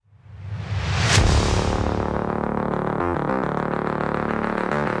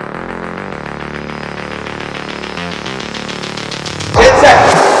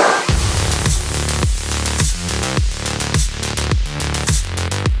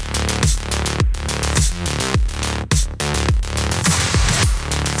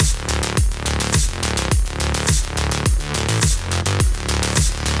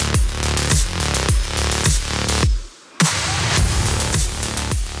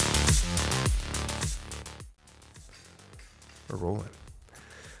We're rolling.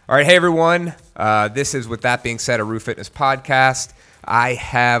 All right, hey everyone. This is With That Being Said, a Rue Fitness podcast. I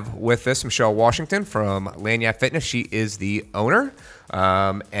have with us Michelle Washington from Lagniappe Fitness. She is the owner,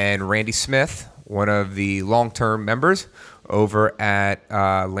 and Randy Smith, one of the long-term members over at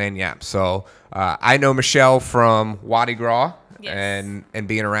Lagniappe. So I know Michelle from Wadi Gras. Yes. And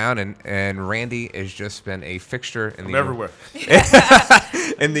being around, and Randy has just been a fixture in the everywhere. Just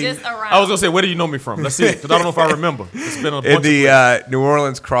around. I was gonna say, where do you know me from? Let's see, because I don't know if I remember. It's been a bunch in the New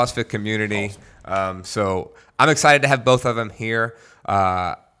Orleans CrossFit community. Awesome. So I'm excited to have both of them here.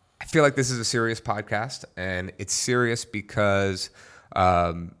 I feel like this is a serious podcast, and it's serious because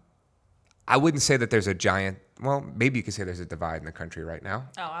I wouldn't say that there's a giant. Well, maybe you could say there's a divide in the country right now.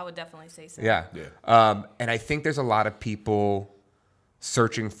 Oh, I would definitely say so. Yeah. And I think there's a lot of people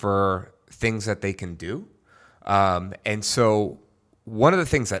searching for things that they can do. And so one of the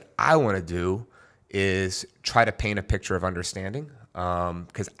things that I want to do is try to paint a picture of understanding,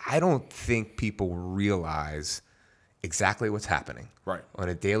 because I don't think people realize exactly what's happening on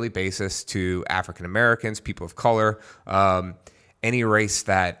a daily basis to African Americans, people of color, any race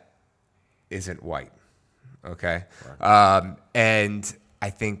that isn't white. Okay. Right. And I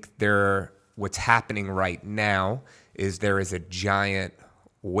think what's happening right now is there is a giant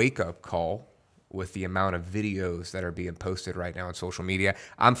wake-up call with the amount of videos that are being posted right now on social media.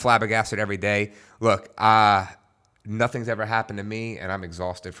 I'm flabbergasted every day. Look, nothing's ever happened to me, and I'm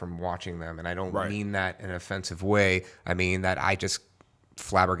exhausted from watching them. And I don't mean that in an offensive way. I mean that I just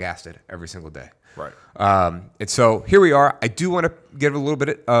flabbergasted every single day. Right. And so here we are. I do want to give a little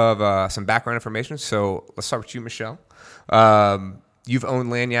bit of some background information. So let's start with you, Michelle. You've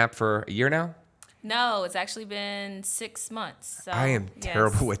owned Lagniappe for a year now? No, it's actually been 6 months. So, I am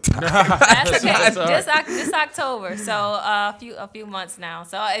terrible with time. That's okay. This October, so a few months now.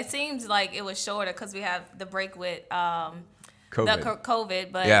 So it seems like it was shorter because we have the break with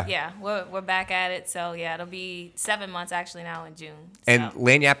COVID, but yeah, we're back at it. So yeah, it'll be 7 months actually now in June. And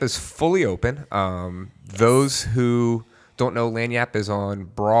Lagniappe is fully open. Those who don't know, Lagniappe is on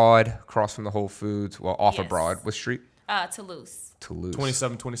Broad, across from the Whole Foods. Well, off of Broad. What street? Toulouse.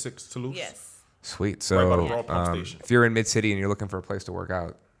 2726 Toulouse. Yes. Sweet. So right by the Broad Pump Station. If you're in Mid-City and you're looking for a place to work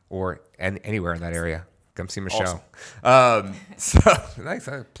out, or anywhere in that area, come see Michelle. Awesome. So nice.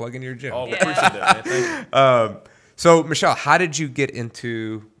 Plug in your gym. Oh, appreciate that, man. Thank you. So, Michelle, how did you get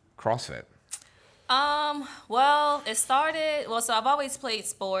into CrossFit? Well, it started, so I've always played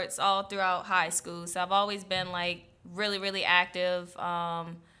sports all throughout high school. So I've always been like really, really active.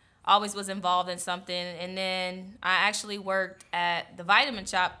 Always was involved in something. And then I actually worked at the Vitamin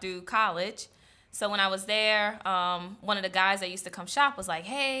Shop through college. So when I was there, one of the guys that used to come shop was like,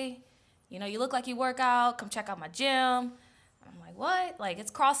 hey, you look like you work out. Come check out my gym. I'm like, what? Like,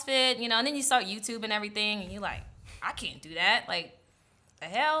 it's CrossFit, and then you start YouTube and everything, and you're like, I can't do that. Like, the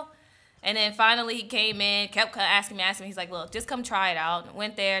hell? And then finally he came in, kept asking me. He's like, look, just come try it out.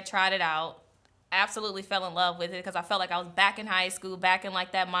 Went there, tried it out. Absolutely fell in love with it because I felt like I was back in high school, back in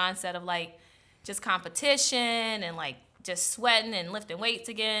like that mindset of like just competition and like just sweating and lifting weights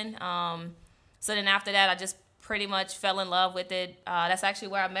again. So then after that, I just pretty much fell in love with it. That's actually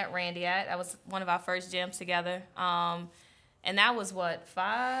where I met Randy at. That was one of our first gyms together. And that was,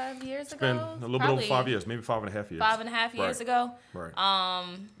 5 years ago? It's been a little bit over 5 years, maybe 5.5 years. 5.5 years ago. Right.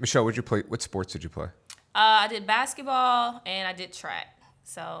 Michelle, what sports did you play? I did basketball and I did track.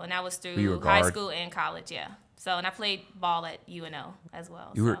 So, and that was through high school and college, yeah. So, and I played ball at UNO as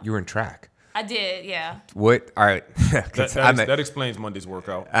well. You were in track? I did, yeah. What? All right. that explains Monday's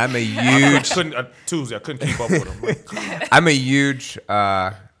workout. I'm a huge... Tuesday, I couldn't keep up with him. I'm a huge...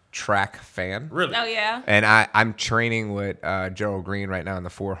 track fan. Really? Oh, yeah. And I'm training with Gerald Green right now in the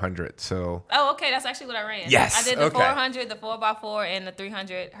 400. So. Oh, okay. That's actually what I ran. Yes. I did the 400, the 4x4, and the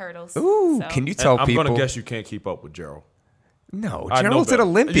 300 hurdles. Ooh. So. Can you tell people? I'm going to guess you can't keep up with Gerald. No. Gerald's an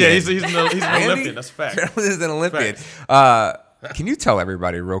Olympian. Yeah, he's an Olympian. That's a fact. Gerald is an Olympian. Can you tell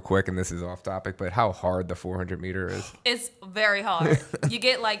everybody real quick, and this is off topic, but how hard the 400 meter is? It's very hard. You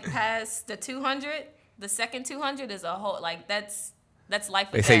get like past the 200, the second 200 is a whole, like that's life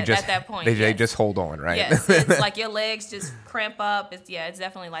or death at that point. They just hold on, right? Yes, it's like your legs just cramp up. It's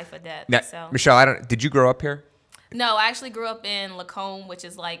definitely life or death. Now, so. Michelle, did you grow up here? No, I actually grew up in Lacombe, which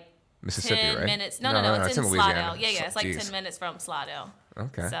is like Mississippi, 10 right? minutes. No, it's in Slidell. Yeah, it's like 10 minutes from Slidell.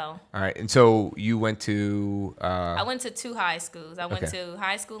 Okay. So. All right, and so you went to... I went to 2 high schools. I went to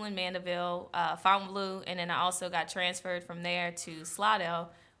high school in Mandeville, Fontainebleau, and then I also got transferred from there to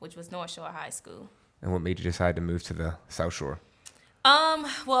Slidell, which was North Shore High School. And what made you decide to move to the South Shore?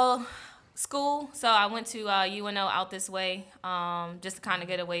 Well, School. So I went to UNO out this way, just to kind of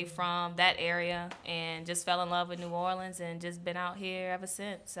get away from that area, and just fell in love with New Orleans, and just been out here ever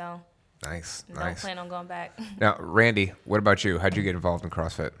since. So Nice. don't plan on going back. Now, Randy, what about you? How'd you get involved in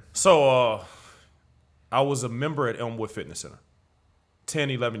CrossFit? So I was a member at Elmwood Fitness Center, 10,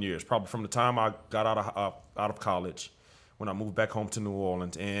 11 years, probably from the time I got out of college, when I moved back home to New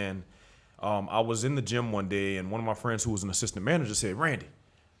Orleans. And I was in the gym one day, and one of my friends who was an assistant manager said, Randy,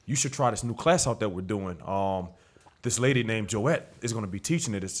 you should try this new class out that we're doing. This lady named Joette is going to be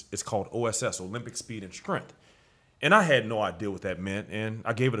teaching it. It's called OSS, Olympic Speed and Strength. And I had no idea what that meant, and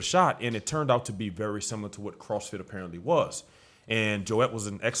I gave it a shot, and it turned out to be very similar to what CrossFit apparently was. And Joette was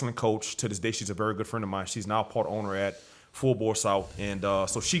an excellent coach. To this day, she's a very good friend of mine. She's now part owner at Full Bore South, and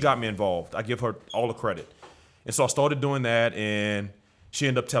so she got me involved. I give her all the credit. And so I started doing that, and she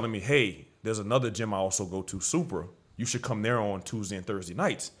ended up telling me, hey, there's another gym I also go to, Supra. You should come there on Tuesday and Thursday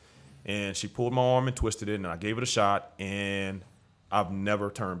nights. And she pulled my arm and twisted it, and I gave it a shot, and I've never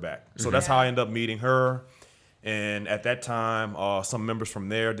turned back. So that's how I ended up meeting her. And at that time, some members from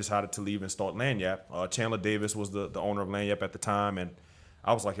there decided to leave and start Lagniappe. Chandler Davis was the owner of Lagniappe at the time, and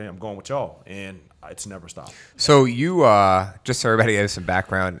I was like, hey, I'm going with y'all. And it's never stopped. So you, just so everybody has some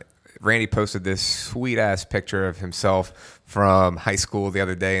background, Randy posted this sweet-ass picture of himself from high school the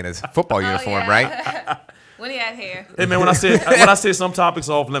other day in his football uniform, yeah. right? When he had hair. Hey, man, when I say some topics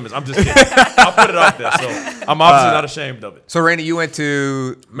are off limits, I'm just kidding. I'll put it out there. So I'm obviously not ashamed of it. So, Randy, you went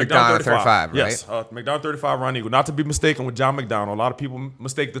to McDonald 35, right? Yes, McDonald 35, Ron Eagle. Not to be mistaken with John McDonald. A lot of people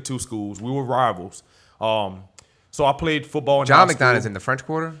mistake the two schools. We were rivals. So I played football in John high McDonald's school. in the French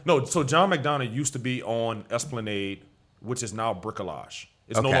Quarter? No, so John McDonald used to be on Esplanade, which is now Bricolage.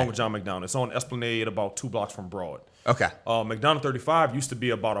 It's no Okay. longer John McDonald. It's on Esplanade about 2 blocks from Broad. Okay. McDonald 35 used to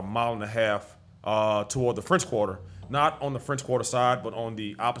be about a mile and a half toward the French Quarter. Not on the French Quarter side, but on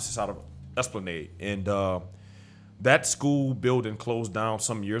the opposite side of Esplanade. And that school building closed down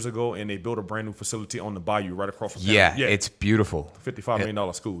some years ago, and they built a brand new facility on the bayou right across from Yeah, town. it's beautiful. $55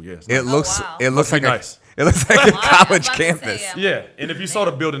 million school. Yeah, it's It nice. looks wow. it looks like Must be nice. it looks like a Wow, I was college about to say, campus. yeah. Yeah, and if you saw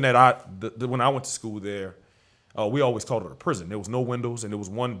the building that when I went to school there, we always called it a prison. There was no windows, and there was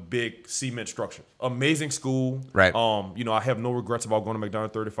one big cement structure. Amazing school. Right. I have no regrets about going to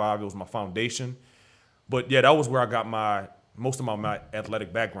McDonald 35. It was my foundation. But yeah, that was where I got most of my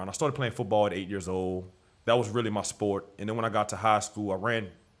athletic background. I started playing football at 8 years old. That was really my sport. And then when I got to high school,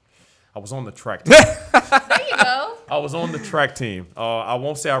 I was on the track team. There you go. I was on the track team. I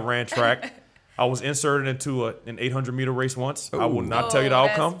won't say I ran track. I was inserted into an 800-meter race once. I will not tell you the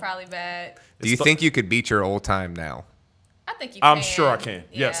outcome. That's probably bad. Do you think you could beat your old time now? I think you can. I'm sure I can.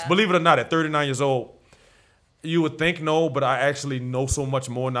 Yes. Yeah. Believe it or not, at 39 years old, you would think no, but I actually know so much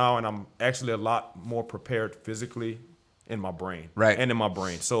more now, and I'm actually a lot more prepared physically in my brain. Right. And in my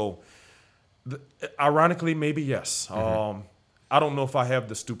brain. So, ironically, maybe yes. I don't know if I have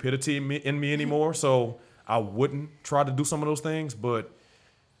the stupidity in me anymore, so I wouldn't try to do some of those things, but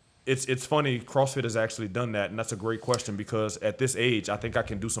it's funny. CrossFit has actually done that, and that's a great question because at this age, I think I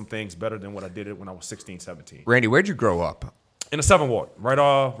can do some things better than what I did when I was 16, 17. Randy, where'd you grow up? In the 7th Ward,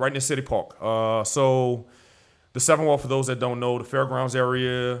 right near City Park. So the 7th Ward, for those that don't know, the Fairgrounds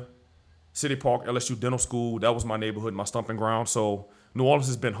area, City Park, LSU Dental School, that was my neighborhood, my stomping ground. So New Orleans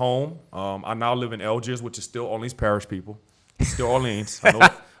has been home. I now live in Algiers, which is still Orleans Parish, people. It's still Orleans.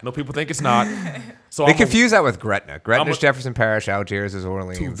 I know people think it's not. So They I'm confuse that with Gretna. Gretna's a- Jefferson Parish, Algiers is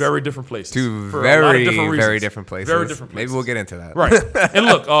Orleans. two very different places. Two for a lot of very, different very reasons. different places. Very different places. Maybe we'll get into that. Right. And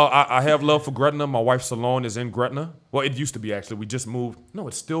look, I have love for Gretna. My wife's salon is in Gretna. Well, it used to be, actually. We just moved. No,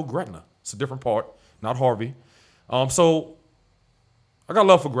 it's still Gretna. It's a different part, not Harvey. So I got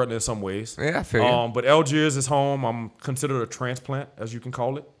love for Gretna in some ways. Yeah, I feel you. But Algiers is home. I'm considered a transplant, as you can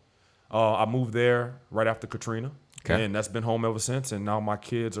call it. I moved there right after Katrina. Okay. And that's been home ever since. And now my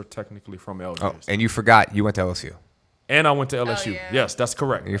kids are technically from Algiers. Oh, and you forgot you went to LSU. And I went to LSU. yeah. Yes, that's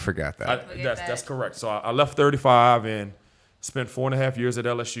correct. You forgot that. Forget that. That's correct. So I left 35 and spent 4.5 years at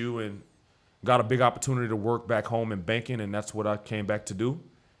LSU and got a big opportunity to work back home in banking, and that's what I came back to do.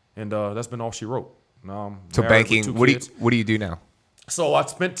 And that's been all she wrote. Now I'm So married with banking, 2 what kids. do you do now? So I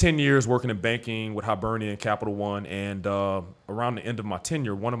spent 10 years working in banking with Hibernia and Capital One, and around the end of my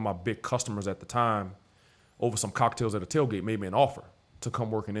tenure, one of my big customers at the time, over some cocktails at a tailgate, made me an offer to come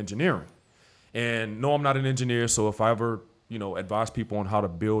work in engineering. And no, I'm not an engineer, so if I ever, advise people on how to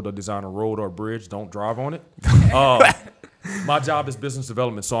build or design a road or a bridge, don't drive on it. My job is business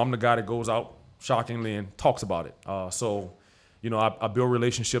development, so I'm the guy that goes out, shockingly, and talks about it. I build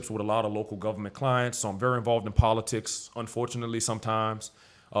relationships with a lot of local government clients, so I'm very involved in politics, unfortunately, sometimes.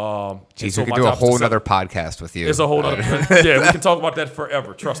 Jeez, so we could my do a job is to whole sell nother it. podcast with you. It's a whole other. Yeah, we can talk about that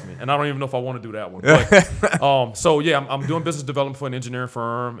forever. Trust me. And I don't even know if I want to do that one. But, so yeah, I'm doing business development for an engineering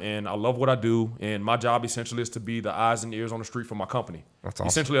firm, and I love what I do. And my job essentially is to be the eyes and ears on the street for my company. That's awesome.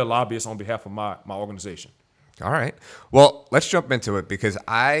 Essentially a lobbyist on behalf of my organization. All right. Well, let's jump into it because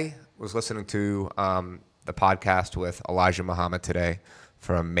I was listening to the podcast with Elijah Muhammad today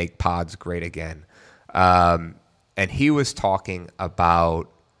from Make Pods Great Again. And he was talking about,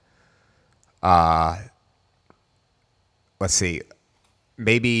 let's see,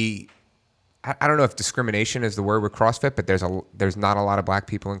 maybe, I don't know if discrimination is the word with CrossFit, but there's not a lot of black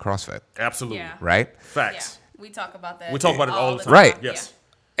people in CrossFit, Absolutely. Yeah. right? Yeah, Facts. we talk about that. We talk about it all the time. Right. Yes.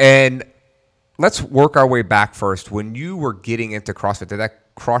 And let's work our way back first. When you were getting into CrossFit, did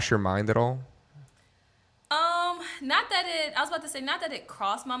that cross your mind at all? Not that it. I was about to say not that it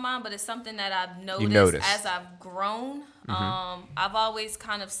crossed my mind, but it's something that I've noticed, noticed. as I've grown. I've always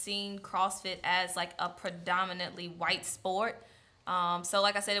kind of seen CrossFit as like a predominantly white sport. So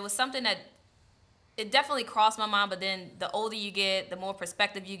like I said, it was something that it definitely crossed my mind. But then the older you get, the more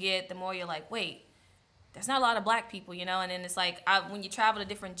perspective you get, the more you're like, wait, there's not a lot of black people, you know. And then it's like when you travel to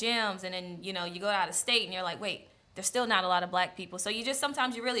different gyms, and then you go out of state, and you're like, wait, there's still not a lot of black people. So you just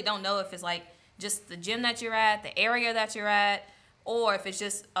sometimes you really don't know if it's like just the gym that you're at, the area that you're at, or if it's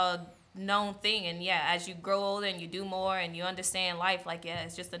just a known thing. And yeah, as you grow older and you do more and you understand life, like, yeah,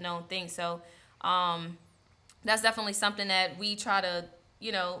 it's just a known thing. So that's definitely something that we try to,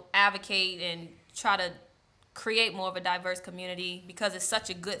 advocate and try to create more of a diverse community because it's such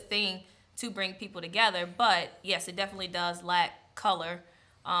a good thing to bring people together. But yes, it definitely does lack color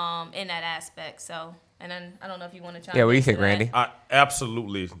in that aspect. So, and then I don't know if you want to chime in. Yeah, what do you think, to that. Randy? I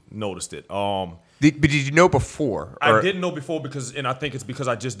absolutely noticed it. But did you know before? I didn't know before and I think it's because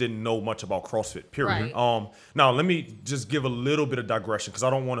I just didn't know much about CrossFit, period. Right. Now, let me just give a little bit of digression because I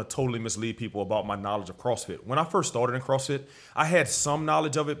don't want to totally mislead people about my knowledge of CrossFit. When I first started in CrossFit, I had some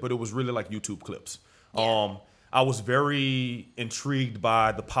knowledge of it, but it was really like YouTube clips. Yeah. I was very intrigued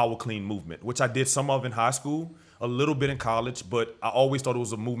by the power clean movement, which I did some of in high school, a little bit in college, but I always thought it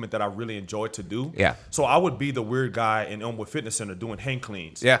was a movement that I really enjoyed to do. Yeah. So I would be the weird guy in Elmwood Fitness Center doing hang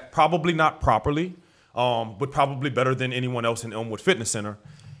cleans. Yeah. Probably not properly, but probably better than anyone else in Elmwood Fitness Center.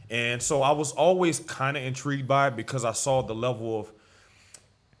 And so I was always kind of intrigued by it because I saw the level of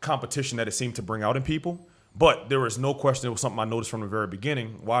competition that it seemed to bring out in people. But there is no question, it was something I noticed from the very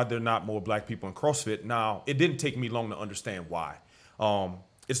beginning, why there are not more black people in CrossFit. Now, it didn't take me long to understand why.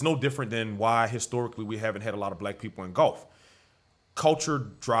 It's no different than why historically we haven't had a lot of black people in golf. Culture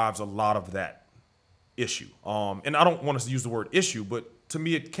drives a lot of that issue. And I don't want to use the word issue, but to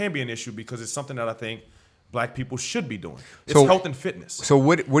me it can be an issue because it's something that I think black people should be doing. It's So- health and fitness. So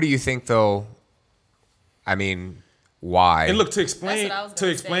what do you think though? I mean, why? And look, to explain That's what I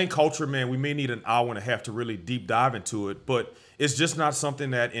was gonna say. culture, man, we may need an hour and a half to really deep dive into it, but it's just not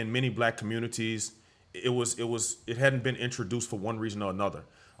something that in many black communities it hadn't been introduced for one reason or another.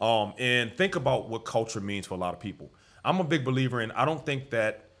 And think about what culture means for a lot of people. I'm a big believer in, I don't think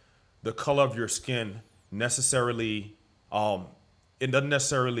that the color of your skin necessarily it doesn't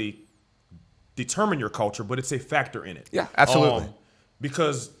necessarily determine your culture, but it's a factor in it. Yeah, absolutely.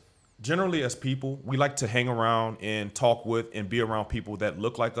 Because generally as people, we like to hang around and talk with and be around people that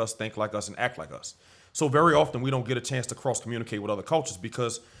look like us, think like us, and act like us. So very often we don't get a chance to cross-communicate with other cultures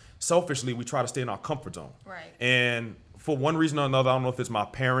because selfishly we try to stay in our comfort zone. Right. And for one reason or another, I don't know if it's my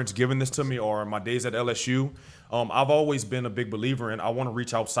parents giving this to me or my days at LSU, I've always been a big believer in I want to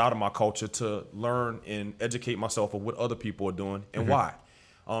reach outside of my culture to learn and educate myself of what other people are doing and why.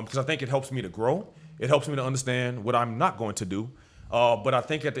 Because I think it helps me to grow. It helps me to understand what I'm not going to do. But I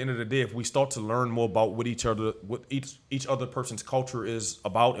think at the end of the day, if we start to learn more about what each other person's culture is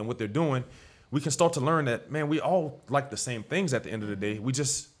about and what they're doing, we can start to learn that, man, we all like the same things at the end of the day. We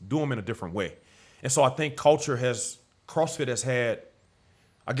just do them in a different way. And so I think CrossFit has had,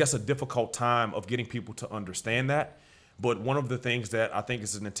 I guess, a difficult time of getting people to understand that. But one of the things that I think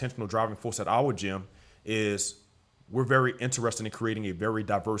is an intentional driving force at our gym is we're very interested in creating a very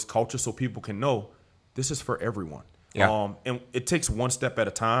diverse culture so people can know this is for everyone. Yeah. And it takes one step at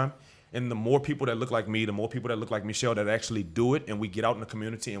a time. And the more people that look like me, the more people that look like Michelle that actually do it, and we get out in the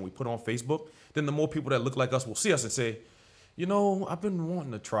community and we put it on Facebook, then the more people that look like us will see us and say, I've been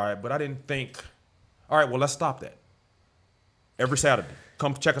wanting to try it, but I didn't think, all right, well, let's stop that. Every Saturday,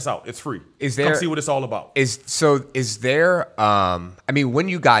 come check us out. It's free. Come see what it's all about. Is there, when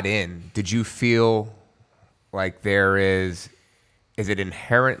you got in, did you feel like is it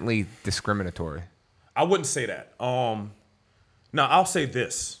inherently discriminatory? I wouldn't say that. Now, I'll say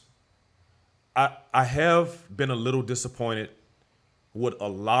this. I have been a little disappointed with a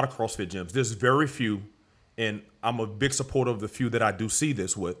lot of CrossFit gyms. There's very few, and I'm a big supporter of the few that I do see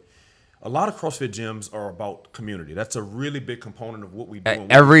this with. A lot of CrossFit gyms are about community. That's a really big component of what we do. And what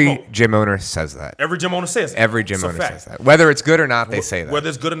we Every promote. gym owner says that. Every gym owner says it. Every gym It's a owner fact. says that. Whether it's good or not, they say that. Whether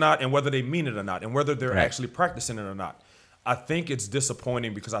it's good or not, and whether they mean it or not, and whether they're Right. actually practicing it or not. I think it's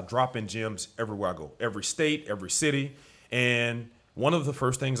disappointing because I drop in gyms everywhere I go, every state, every city, and one of the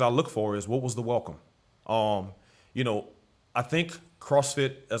first things I look for is what was the welcome. I think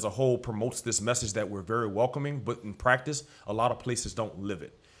CrossFit as a whole promotes this message that we're very welcoming, but in practice, a lot of places don't live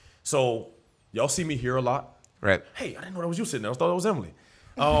it. So y'all see me here a lot. Right. Hey, I didn't know that was you sitting there. I thought it was Emily.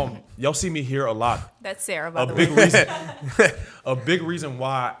 Y'all see me here a lot. That's Sarah, by A the big way. reason, a big reason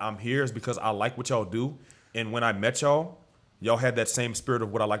why I'm here is because I like what y'all do. And when I met y'all had that same spirit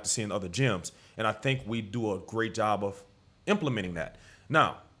of what I like to see in other gyms. And I think we do a great job of implementing that.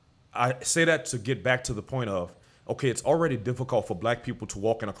 Now, I say that to get back to the point of, okay, it's already difficult for black people to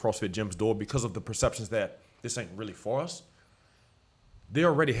walk in a CrossFit gym's door because of the perceptions that this ain't really for us. They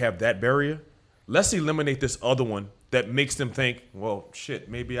already have that barrier. Let's eliminate this other one that makes them think, well, shit,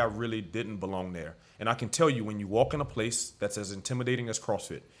 maybe I really didn't belong there. And I can tell you, when you walk in a place that's as intimidating as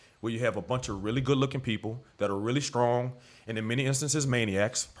CrossFit, where you have a bunch of really good-looking people that are really strong, and in many instances,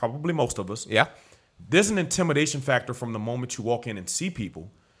 maniacs, probably most of us. Yeah. There's an intimidation factor from the moment you walk in and see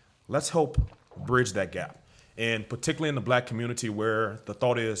people. Let's help bridge that gap. And particularly in the black community where the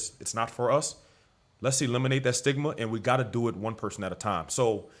thought is it's not for us, let's eliminate that stigma, and we got to do it one person at a time.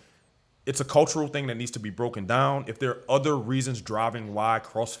 So it's a cultural thing that needs to be broken down. If there are other reasons driving why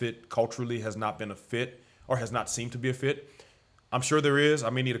CrossFit culturally has not been a fit or has not seemed to be a fit, I'm sure there is. I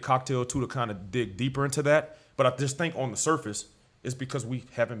may need a cocktail or two to kind of dig deeper into that. But I just think on the surface, it's because we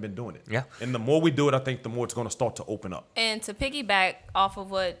haven't been doing it. Yeah. And the more we do it, I think the more it's going to start to open up. And to piggyback off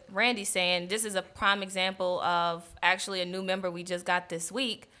of what Randy's saying, this is a prime example of actually a new member we just got this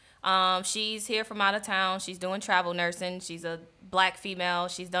week. She's here from out of town. She's doing travel nursing. She's a black female.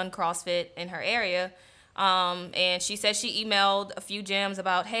 She's done CrossFit in her area. And she said she emailed a few gyms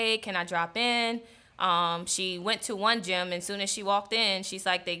about, hey, can I drop in? She went to one gym, and as soon as she walked in, she's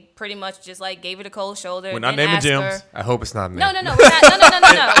like, they pretty much just like gave her the cold shoulder. We're not didn't naming ask gyms. her- I hope it's not me. No, we're not.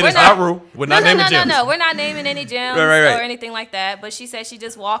 No. It is not Rue. We're not naming gyms. No. We're not naming any gyms Right. or anything like that. But she said she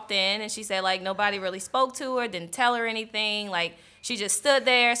just walked in, and she said like nobody really spoke to her, didn't tell her anything. Like she just stood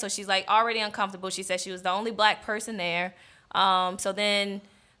there, so she's like already uncomfortable. She said she was the only black person there. So then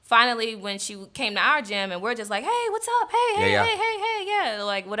finally, when she came to our gym, and we're just like, hey, what's up? Hey, Yeah. hey,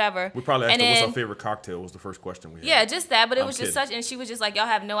 like whatever. We probably asked And her what's then- our favorite cocktail was the first question we had. Yeah, just that. But it I'm was just kidding. such, and she was just like, y'all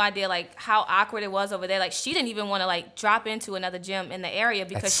have no idea like how awkward it was over there. Like she didn't even want to like drop into another gym in the area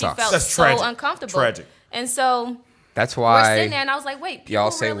because she sucks. felt That's so tragic. uncomfortable. Tragic. And so That's we're sitting there, why and I was like, wait, people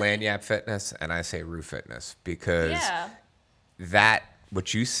y'all say really? Lanyap Fitness and I say Rue Fitness, because Yeah, that,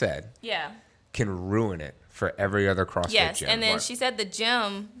 what you said, yeah. can ruin it for every other CrossFit Yes, gym. and then Right. she said the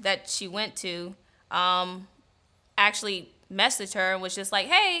gym that she went to actually messaged her and was just like,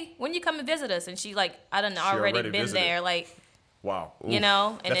 hey, when you come and visit us? And she like, I done already already been visited. there, like, Wow. you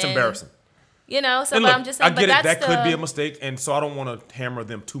know. And That's then, embarrassing. You know, so And but look, I'm just saying, I get but it. That that's could be the- a mistake, and so I don't want to hammer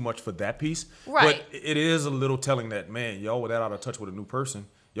them too much for that piece. Right. But it is a little telling that, man, y'all were that out of touch with a new person.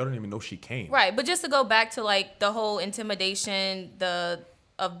 Y'all didn't even know she came. Right, but just to go back to like the whole intimidation,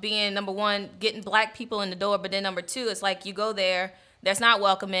 of being number one, getting black people in the door, but then number two, it's like you go there, that's not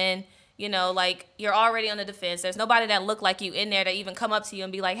welcoming. You know, like you're already on the defense. There's nobody that look like you in there to even come up to you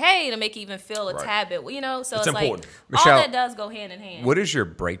and be like, hey, to make you even feel a Right. tad bit. You know, so It's it's important. like Michelle, all that does go hand in hand. What is your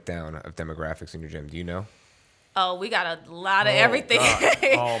breakdown of demographics in your gym? Do you know? Oh, we got a lot of everything.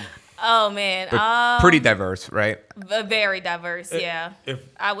 God. Oh man, But pretty diverse, right? very diverse. Yeah, If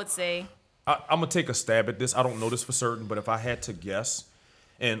I would say. I'm gonna take a stab at this. I don't know this for certain, but if I had to guess,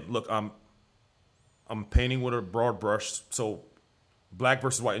 and look, I'm painting with a broad brush, so black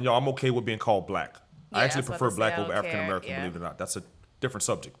versus white, and y'all, I'm okay with being called black. I Yeah, actually I was about prefer to say, black I don't over African American, care, yeah. believe it or not. That's a different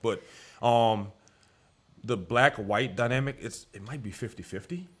subject, but the black white dynamic, it might be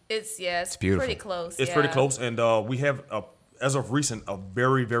 50-50. It's beautiful. pretty close. It's yeah. pretty close, and we have as of recent a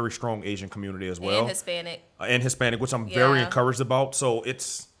very very strong Asian community as well, And Hispanic. and Hispanic, which I'm very Yeah. encouraged about. So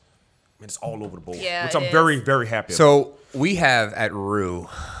it's all over the board, Yeah, which it I'm is. very very happy. about. So we have at Rue,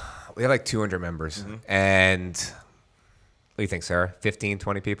 we have like 200 members. Mm-hmm. And what do you think, Sarah? 15,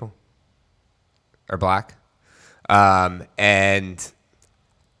 20 people are black. And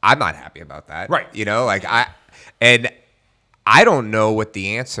I'm not happy about that. Right. You know, like I don't know what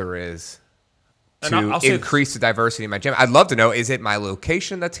the answer is And to I'll say this. increase the diversity in my gym. I'd love to know, is it my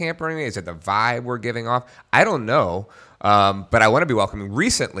location that's hampering me? Is it the vibe we're giving off? I don't know. But I want to be welcoming.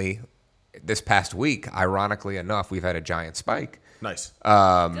 Recently, this past week, ironically enough, we've had a giant spike Nice.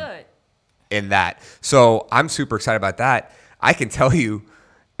 Good. in that. So I'm super excited about that. I can tell you,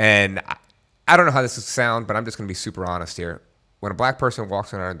 and I don't know how this will sound, but I'm just going to be super honest here. When a black person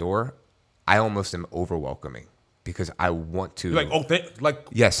walks in our door, I almost am over welcoming because I want to. You're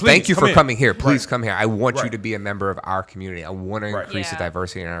Yes, please, thank you come for in. coming here. Please Right. come here. I want you Right. to be a member of our community. I want to Right. increase the Yeah.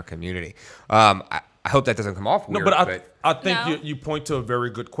 diversity in our community. I hope that doesn't come off weird. No, but I think No. you point to a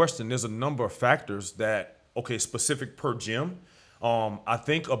very good question. There's a number of factors that, specific per gym. I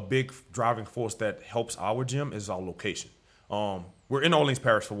think a big driving force that helps our gym is our location. We're in Orleans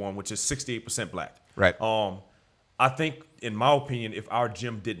Parish for one, which is 68% black. Right. I think, in my opinion, if our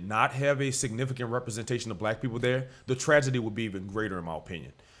gym did not have a significant representation of black people there, the tragedy would be even greater, in my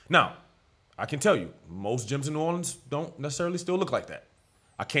opinion. Now, I can tell you, most gyms in New Orleans don't necessarily still look like that.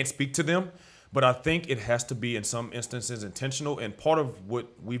 I can't speak to them, but I think it has to be, in some instances, intentional. And part of what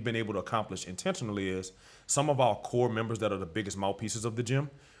we've been able to accomplish intentionally is some of our core members that are the biggest mouthpieces of the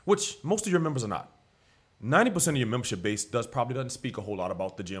gym, which most of your members are not. 90% of your membership base probably doesn't speak a whole lot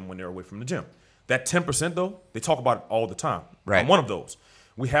about the gym when they're away from the gym. That 10%, though, they talk about it all the time. Right. I'm one of those.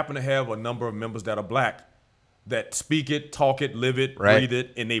 We happen to have a number of members that are black that speak it, talk it, live it, Right. breathe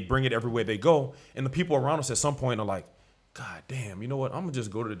it, and they bring it everywhere they go. And the people around us at some point are like, God damn, you know what? I'm going to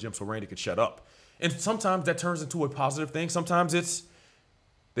just go to the gym so Randy can shut up. And sometimes that turns into a positive thing. Sometimes it's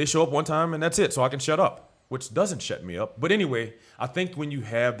they show up one time and that's it, so I can shut up, which doesn't shut me up. But anyway, I think when you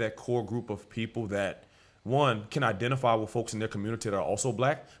have that core group of people that, one, can identify with folks in their community that are also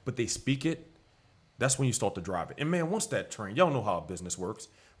black, but they speak it, that's when you start to drive it. And man, once that train, y'all know how a business works.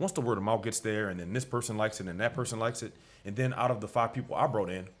 Once the word of mouth gets there and then this person likes it and that person likes it, and then out of the 5 people I brought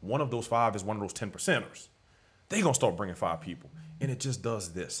in, one of those 5 is one of those 10%ers. They gonna start bringing 5 people. And it just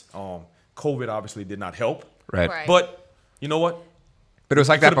does this. COVID obviously did not help. Right. Right. But you know what? But it was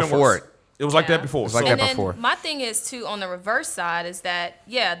like that Could've been before worse. it. It was like Yeah. that before. It was like So- that And then before. my thing is too, on the reverse side, is that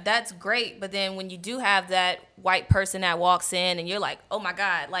that's great, but then when you do have that white person that walks in and you're like, oh my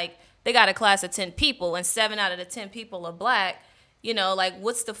God, like they got a class of 10 people and 7 out of the 10 people are black, like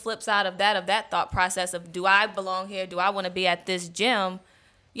what's the flip side of that thought process of, do I belong here? Do I want to be at this gym?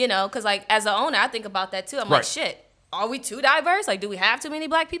 Because like as an owner, I think about that too. I'm like, Right. shit, are we too diverse? Like, do we have too many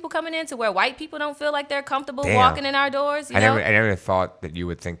black people coming in to where white people don't feel like they're comfortable Damn. walking in our doors? I never thought that you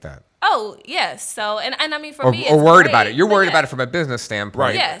would think that. Oh, yes. So, and I mean, for Or, me, or it's worried great, about it. You're but worried yeah. about it from a business standpoint.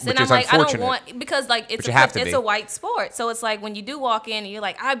 Right. Yes, which and I'm is like, I don't unfortunate. want, because like it's But you have to it's be. a white sport, so it's like when you do walk in and you're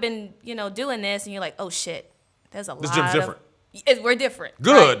like, I've been doing this, and you're like, oh shit, there's a lot. This gym's different. We're different.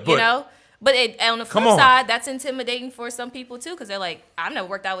 Good, right? but- But on the flip Come on. side, that's intimidating for some people too, because they're like, I've never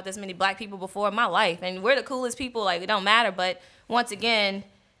worked out with this many black people before in my life, and we're the coolest people. Like, it don't matter. But once again,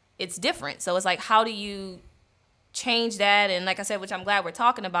 it's different. So it's like, how do you change that? And like I said, which I'm glad we're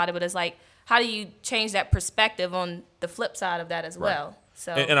talking about it, but it's like, how do you change that perspective on the flip side of that as well?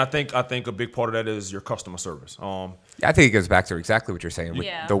 So And I think a big part of that is your customer service. Yeah, I think it goes back to exactly what you're saying. With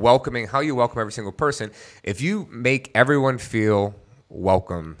Yeah. the welcoming, how you welcome every single person. If you make everyone feel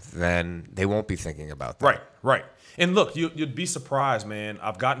welcome, then they won't be thinking about that. Right. And look, you'd be surprised, man.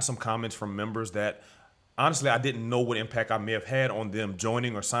 I've gotten some comments from members that honestly I didn't know what impact I may have had on them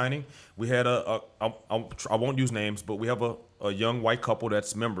joining or signing. We had I won't use names, but we have a young white couple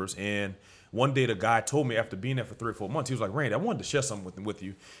that's members, and one day the guy told me after being there for 3 or 4 months, he was like, Randy, I wanted to share something with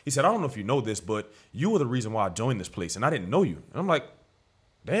you. He said, I don't know if you know this, but you were the reason why I joined this place, and I didn't know you. And I'm like,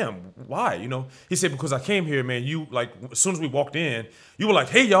 damn, why? He said, because I came here, man, you, like, as soon as we walked in, you were like,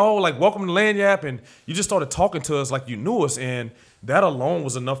 hey, y'all, like, welcome to Lagniappe, and you just started talking to us like you knew us, and that alone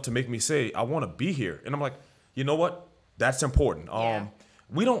was enough to make me say, I want to be here. And I'm like, you know what? That's important. Yeah.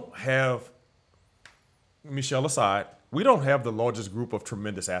 We don't have, Michelle aside, we don't have the largest group of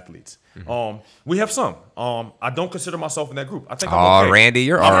tremendous athletes. We have some. I don't consider myself in that group. I think I'm Oh, okay. Randy,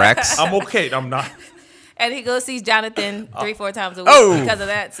 you're RX. I'm okay. I'm not. and he goes sees Jonathan 3-4 times a week Oh. because of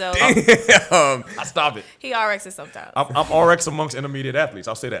that. So I stop it. he RXs sometimes. I'm RX amongst intermediate athletes.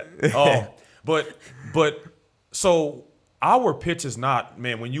 I'll say that. But so our pitch is not,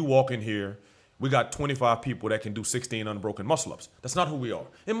 man, when you walk in here, we got 25 people that can do 16 unbroken muscle ups. That's not who we are.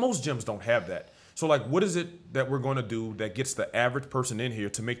 And most gyms don't have that. So like, what is it that we're going to do that gets the average person in here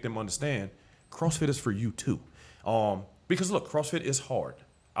to make them understand CrossFit is for you too? Because look, CrossFit is hard.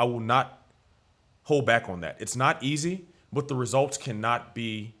 I will not hold back on that. It's not easy, but the results cannot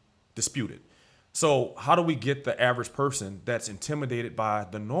be disputed. So how do we get the average person that's intimidated by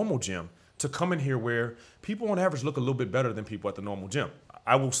the normal gym to come in here where people on average look a little bit better than people at the normal gym?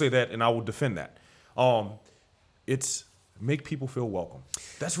 I will say that, and I will defend that. It's make people feel welcome.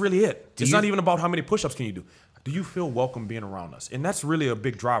 That's really it. It's not even about how many push-ups can you do. Do you feel welcome being around us? And that's really a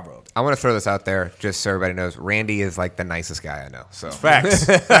big driver of it. I want to throw this out there just so everybody knows. Randy is like the nicest guy I know. So Facts.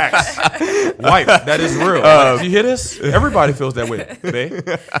 Wife, that is real. Like, you hear this? Everybody feels that way, babe.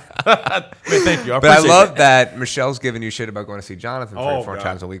 Man, thank you. But I love that Michelle's giving you shit about going to see Jonathan 3 or 4 God.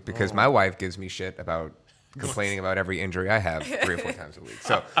 times a week because my wife gives me shit about complaining about every injury I have 3 or 4 times a week.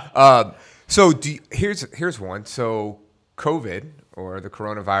 So, here's one. So, COVID or the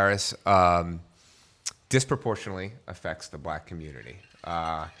coronavirus disproportionately affects the Black community.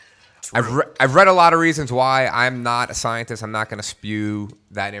 I've read a lot of reasons why. I'm not a scientist. I'm not going to spew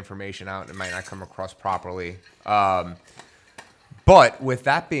that information out. It might not come across properly. But with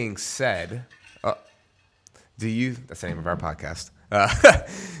that being said, that's the name of our podcast.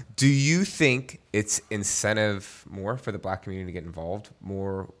 Do you think it's incentive more for the Black community to get involved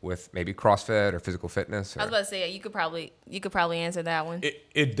more with maybe CrossFit or physical fitness? I was about to say, you could probably answer that one.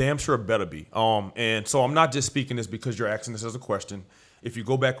 It damn sure better be. And so I'm not just speaking this because you're asking this as a question. If you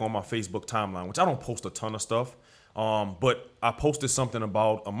go back on my Facebook timeline, which I don't post a ton of stuff, but I posted something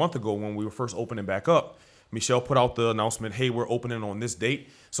about a month ago when we were first opening back up. Michelle put out the announcement, hey, we're opening on this date.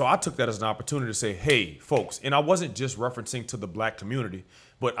 So I took that as an opportunity to say, hey, folks, and I wasn't just referencing to the Black community,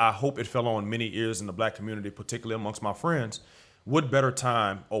 but I hope it fell on many ears in the Black community, particularly amongst my friends. What better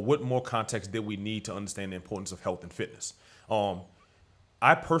time or what more context did we need to understand the importance of health and fitness?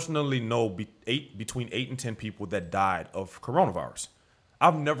 I personally know between 8 and 10 people that died of coronavirus.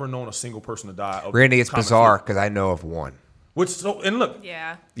 I've never known a single person to die of Randy, it's common bizarre flu. because I know of one. And look,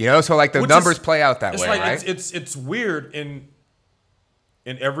 Yeah. So like the Which numbers is- play out that it's way, like right? it's weird in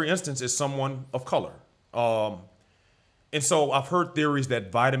every instance it's someone of color. And so I've heard theories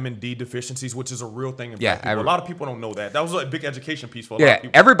that vitamin D deficiencies, which is a real thing in Black people. A lot of people don't know that. That was a big education piece for a lot of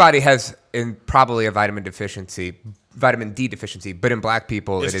people. Everybody has probably a vitamin D deficiency, but in Black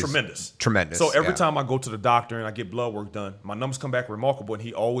people It's it is tremendous. Tremendous. So every yeah. time I go to the doctor and I get blood work done, my numbers come back remarkable, and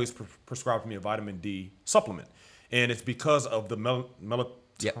he always prescribes me a vitamin D supplement. And it's because of the Melatonin?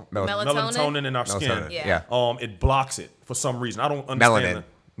 melatonin in our skin. Melatonin, Yeah. It blocks it for some reason. I don't understand. Melanin.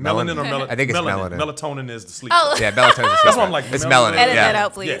 Melanin or melanin? I think it's melanin. Melatonin is the sleep. Oh. Yeah, melatonin. That's why I'm like, it's melanin. melanin. Edit yeah. that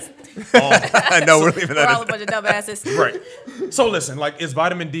out, please. Yeah. No, we're leaving We're all that. a bunch of dumbasses. Right. So listen, like, is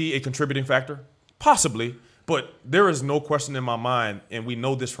vitamin D a contributing factor? Possibly, but there is no question in my mind, and we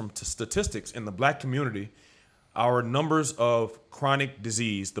know this from statistics in the Black community. Our numbers of chronic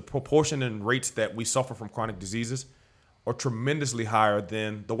disease, the proportion and rates that we suffer from chronic diseases, are tremendously higher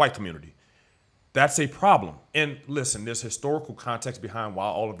than the white community. That's a problem. And listen, there's historical context behind why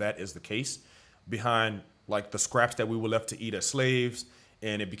all of that is the case, behind like the scraps that we were left to eat as slaves,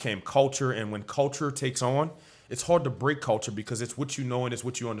 and it became culture. And when culture takes on, it's hard to break culture because it's what you know and it's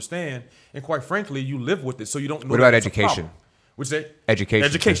what you understand. And quite frankly, you live with it, so you don't know. What about that it's a education? problem. What's that? Education.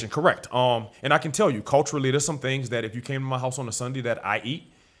 Education, correct. And I can tell you, culturally, there's some things that if you came to my house on a Sunday that I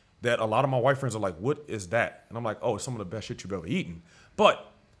eat, that a lot of my white friends are like, what is that? And I'm like, oh, it's some of the best shit you've ever eaten.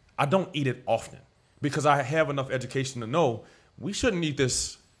 But I don't eat it often because I have enough education to know we shouldn't eat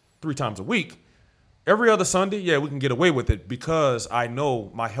this 3 times a week. Every other Sunday, yeah, we can get away with it because I know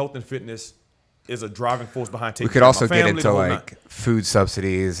my health and fitness is a driving force behind taking We could care also of my get family, into the whole like nine. food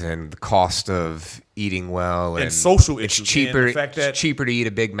subsidies and the cost of eating well And social it's issues, cheaper. and the fact that- it's cheaper to eat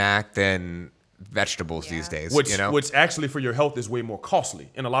a Big Mac than vegetables these days. Which actually for your health is way more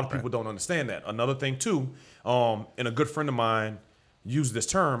costly, and a lot of people don't understand that. Another thing too, and a good friend of mine used this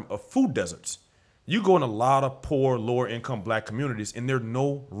term of food deserts. You go in a lot of poor, lower income Black communities, and there are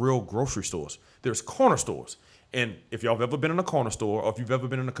no real grocery stores. There's corner stores, and if y'all have ever been in a corner store, or if you've ever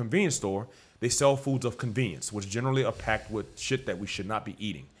been in a convenience store, they sell foods of convenience, which generally are packed with shit that we should not be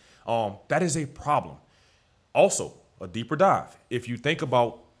eating. That is a problem. Also, a deeper dive. If you think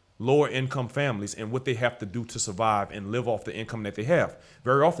about lower income families and what they have to do to survive and live off the income that they have,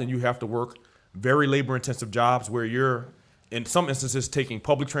 very often you have to work very labor intensive jobs where you're, in some instances, taking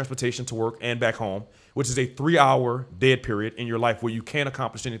public transportation to work and back home, which is a 3-hour dead period in your life where you can't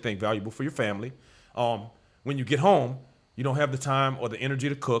accomplish anything valuable for your family. When you get home, you don't have the time or the energy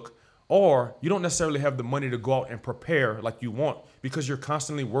to cook, or you don't necessarily have the money to go out and prepare like you want because you're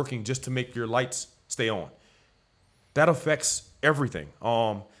constantly working just to make your lights stay on. That affects everything.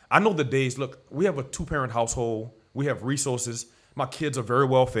 I know the days, look, we have a 2-parent household. We have resources. My kids are very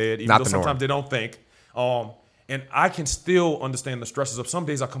well fed, even Not though the norm. sometimes they don't think. And I can still understand the stresses of some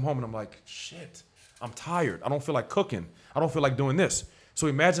days I come home and I'm like, shit, I'm tired. I don't feel like cooking. I don't feel like doing this. So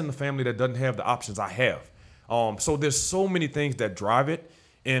imagine the family that doesn't have the options I have. So there's so many things that drive it.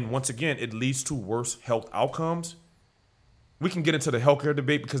 And once again, it leads to worse health outcomes. We can get into the healthcare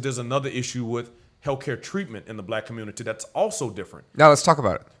debate because there's another issue with healthcare treatment in the Black community that's also different. Now let's talk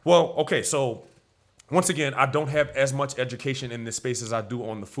about it. Well, okay, so once again, I don't have as much education in this space as I do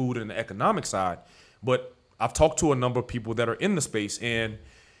on the food and the economic side, but I've talked to a number of people that are in the space, and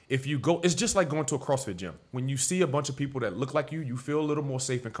if you go, it's just like going to a CrossFit gym. When you see a bunch of people that look like you feel a little more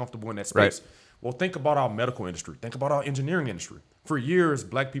safe and comfortable in that space. Right. Well, think about our medical industry. Think about our engineering industry. For years,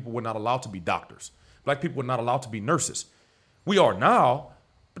 black people were not allowed to be doctors. Black people were not allowed to be nurses. We are now,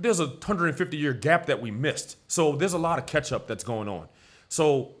 but there's a 150-year gap that we missed. So there's a lot of catch up that's going on.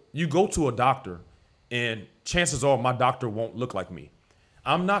 So you go to a doctor, and chances are my doctor won't look like me.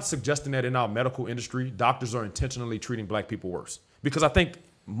 I'm not suggesting that in our medical industry, doctors are intentionally treating black people worse, because I think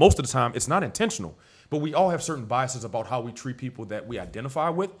most of the time it's not intentional, but we all have certain biases about how we treat people that we identify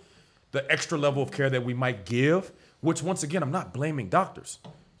with, the extra level of care that we might give, which once again, I'm not blaming doctors.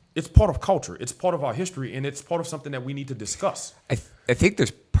 It's part of culture. It's part of our history, and it's part of something that we need to discuss. I think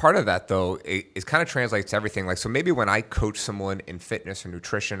there's part of that, though, it kind of translates to everything. Like, so maybe when I coach someone in fitness or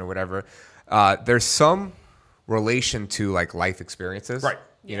nutrition or whatever, there's some relation to like life experiences. Right.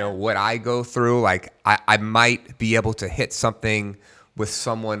 You know, what I go through, like I might be able to hit something with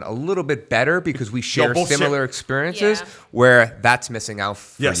someone a little bit better because we share both similar experiences Yeah. where that's missing out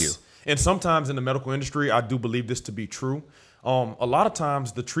for Yes. you. And sometimes in the medical industry, I do believe this to be true. A lot of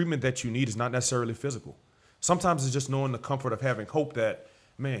times the treatment that you need is not necessarily physical. Sometimes it's just knowing the comfort of having hope that,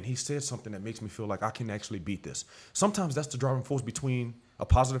 man, he said something that makes me feel like I can actually beat this. Sometimes that's the driving force between a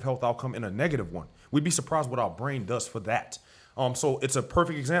positive health outcome and a negative one. We'd be surprised what our brain does for that. So it's a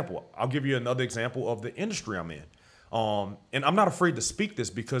perfect example. I'll give you another example of the industry I'm in. And I'm not afraid to speak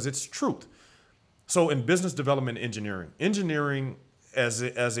this because it's truth. So in business development engineering as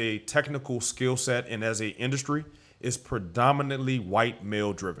a technical skill set and as a industry is predominantly white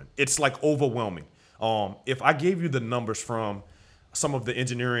male driven. It's like overwhelming. If I gave you the numbers from some of the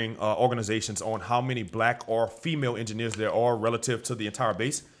engineering organizations on how many black or female engineers there are relative to the entire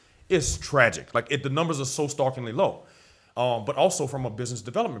base, it's tragic. Like the numbers are so starkly low. But also from a business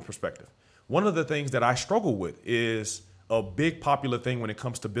development perspective, one of the things that I struggle with is a big popular thing when it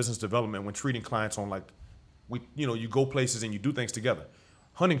comes to business development when treating clients on like, you go places and you do things together.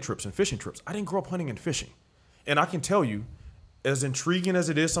 Hunting trips and fishing trips. I didn't grow up hunting and fishing. And I can tell you, as intriguing as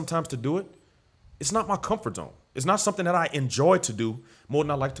it is sometimes to do it, it's not my comfort zone. It's not something that I enjoy to do more than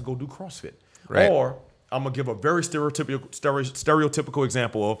I like to go do CrossFit. Right. Or I'm going to give a very stereotypical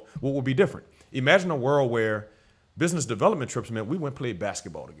example of what would be different. Imagine a world where business development trips meant we went and played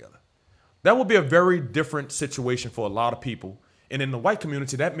basketball together. That would be a very different situation for a lot of people. And in the white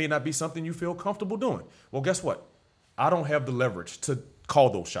community, that may not be something you feel comfortable doing. Well, guess what? I don't have the leverage to call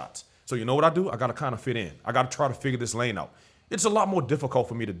those shots. So you know what I do? I got to kind of fit in. I got to try to figure this lane out. It's a lot more difficult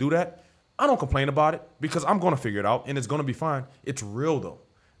for me to do that. I don't complain about it because I'm going to figure it out and it's going to be fine. It's real though.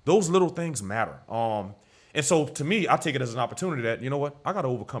 Those little things matter. And so to me, I take it as an opportunity that, you know what? I got to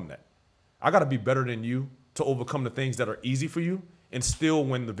overcome that. I got to be better than you to overcome the things that are easy for you and still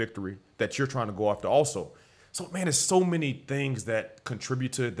win the victory that you're trying to go after also. So man, there's so many things that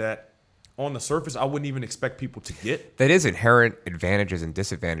contribute to that on the surface I wouldn't even expect people to get. That is inherent advantages and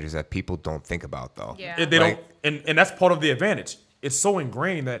disadvantages that people don't think about, though. Yeah. They don't, and that's part of the advantage. It's so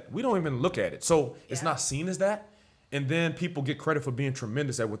ingrained that we don't even look at it. So it's not seen as that. And then people get credit for being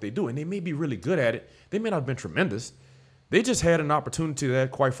tremendous at what they do. And they may be really good at it. They may not have been tremendous. They just had an opportunity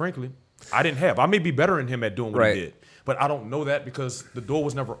that, quite frankly, I didn't have. I may be better than him at doing what he did. But I don't know that because the door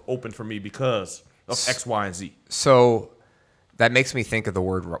was never open for me because of X, Y, and Z. So that makes me think of the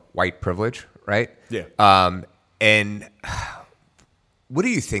word white privilege, right? Yeah. And what do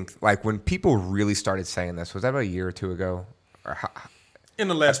you think, like when people really started saying this, was that about a year or two ago? Or how, in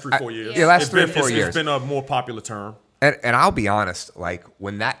the last 3-4 years. Yeah, last 3 or 4 years. It's been a more popular term. And I'll be honest, like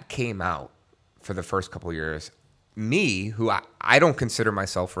when that came out for the first couple of years, me, who I don't consider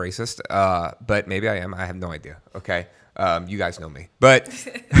myself racist, but maybe I am. I have no idea. Okay. You guys know me. But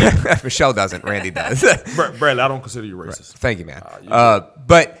Michelle doesn't. Randy does. Bradley, I don't consider you racist. Thank you, man.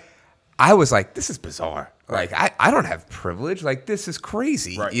 But I was like, this is bizarre. Like, I don't have privilege. Like, this is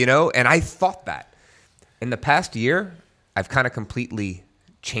crazy, you know? And I thought that. In the past year, I've kind of completely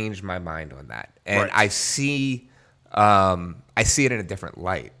changed my mind on that. And I see it in a different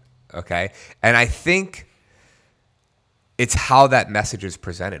light, okay? And I think it's how that message is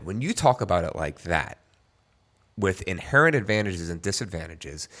presented. When you talk about it like that, with inherent advantages and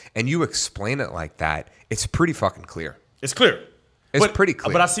disadvantages, and you explain it like that, it's pretty fucking clear. It's clear. It's pretty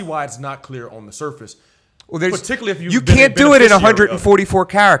clear. But I see why it's not clear on the surface. Well, particularly if you can't do it in 144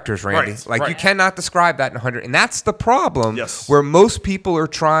 characters, Randy. Right, you cannot describe that in 100. And that's the problem Yes. where most people are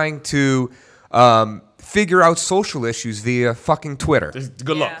trying to figure out social issues via fucking Twitter.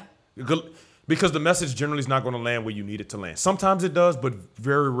 Good luck. Because the message generally is not going to land where you need it to land. Sometimes it does, but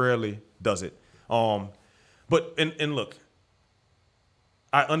very rarely does it. But look,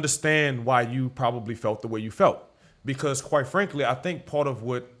 I understand why you probably felt the way you felt, because quite frankly, I think part of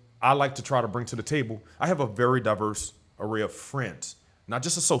what I like to try to bring to the table, I have a very diverse array of friends, not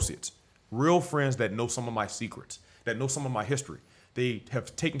just associates, real friends that know some of my secrets, that know some of my history. They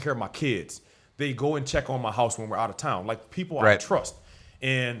have taken care of my kids. They go and check on my house when we're out of town, like people I trust.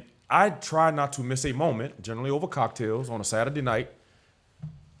 And I try not to miss a moment, generally over cocktails on a Saturday night.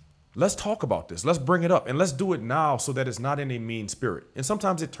 Let's talk about this. Let's bring it up. And let's do it now so that it's not in a mean spirit. And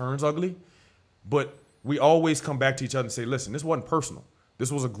sometimes it turns ugly, but we always come back to each other and say, listen, this wasn't personal.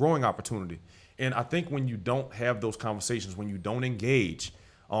 This was a growing opportunity. And I think when you don't have those conversations, when you don't engage,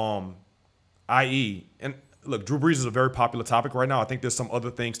 i.e., and look, Drew Brees is a very popular topic right now. I think there's some other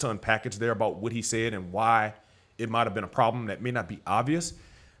things to unpackage there about what he said and why it might have been a problem that may not be obvious.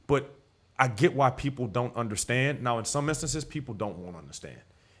 But I get why people don't understand. Now, in some instances, people don't want to understand.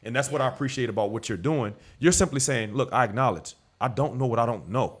 And that's what I appreciate about what you're doing. You're simply saying, look, I acknowledge. I don't know what I don't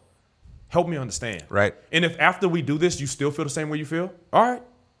know. Help me understand. Right. And if after we do this, you still feel the same way you feel, all right.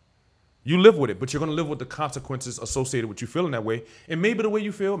 You live with it, but you're going to live with the consequences associated with you feeling that way. And maybe the way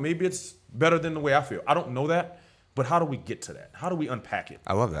you feel, maybe it's better than the way I feel. I don't know that. But how do we get to that? How do we unpack it?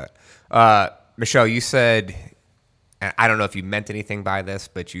 I love that. Michelle, you said, and I don't know if you meant anything by this,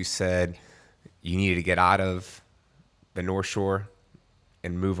 but you said you needed to get out of the North Shore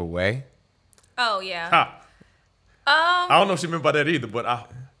and move away. Oh, yeah. I don't know if she meant by that either, but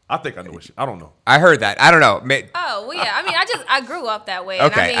I think I know what I don't know. I heard that. I don't know. Oh, well, yeah. I mean, I grew up that way.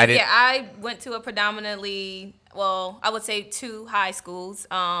 Okay. And I went to a predominantly, well, I would say 2 high schools.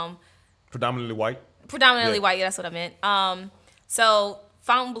 Predominantly white? Predominantly white, yeah, that's what I meant. So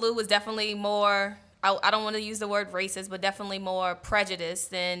Fontainebleau was definitely more, I don't want to use the word racist, but definitely more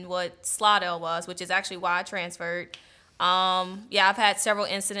prejudiced than what Slaughter was, which is actually why I transferred. Yeah, I've had several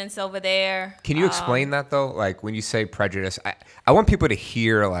incidents over there. Can you explain that though? Like when you say prejudice, I want people to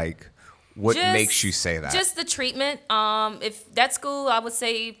hear like what makes you say that. Just the treatment. If that school, I would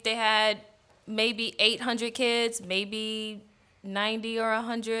say if they had maybe 800 kids, maybe 90 or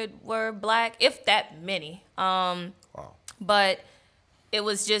 100 were black, if that many. Wow. But it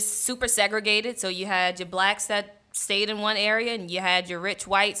was just super segregated. So you had your blacks that stayed in one area, and you had your rich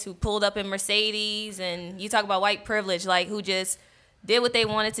whites who pulled up in Mercedes, and you talk about white privilege, like who just did what they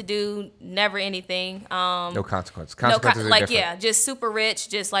wanted to do, never anything. No consequences. Consequences are different. Yeah, just super rich,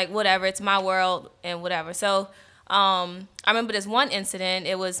 just like whatever, it's my world and whatever. So I remember this one incident.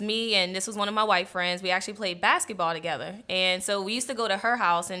 It was me and this was one of my white friends. We actually played basketball together, and so we used to go to her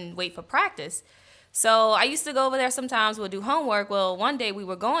house and wait for practice. So I used to go over there sometimes. We'll do homework. Well, one day we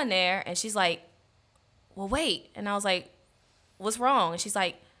were going there, and she's like, well, wait. And I was like, what's wrong? And she's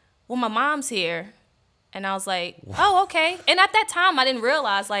like, well, my mom's here. And I was like, oh, okay. And at that time, I didn't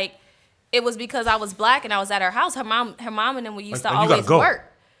realize, like, it was because I was black and I was at her house. Her mom and them used to always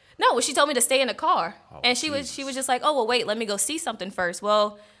work. No, she told me to stay in the car. And she was just like, oh, well, wait, let me go see something first.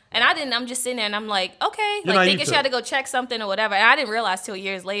 Well, and I didn't. I'm just sitting there and I'm like, okay. Like, thinking she had to go check something or whatever. And I didn't realize till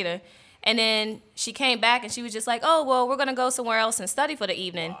years later. And then she came back and she was just like, oh, well, we're going to go somewhere else and study for the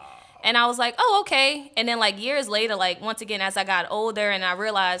evening. Wow. And I was like, oh, okay. And then like years later, like once again, as I got older and I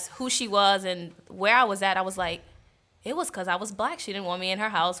realized who she was and where I was at, I was like, it was because I was black. She didn't want me in her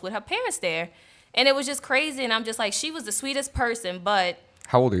house with her parents there. And it was just crazy. And I'm just like, she was the sweetest person, but.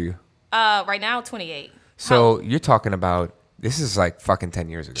 How old are you? Right now, 28. So you're talking about, this is like fucking 10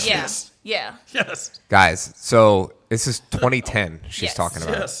 years ago. Yeah. Yeah. Yes. Guys, so this is 2010 she's talking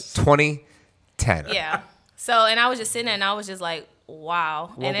about. Yes. 2010. Yeah. So, and I was just sitting there and I was just like,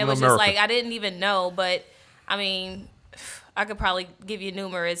 wow. And it was just like, I didn't even know, but I mean, I could probably give you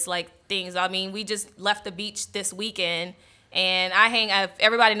numerous like things. I mean, we just left the beach this weekend and if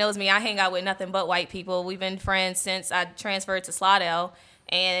everybody knows me, I hang out with nothing but white people. We've been friends since I transferred to Slaughter,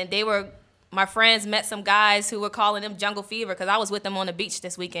 and my friends met some guys who were calling them Jungle Fever because I was with them on the beach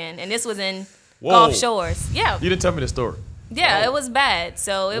this weekend, and this was in Gulf Shores. Yeah. You didn't tell me the story. Yeah, It was bad.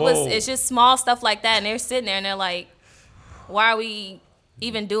 So it's just small stuff like that, and they're sitting there and they're like, why are we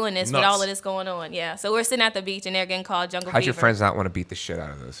even doing this with all of this going on? Yeah. So we're sitting at the beach and they're getting called Jungle Fever. How'd your friends not want to beat the shit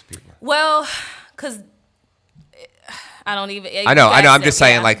out of those people? Well, because I don't even. I know. I'm just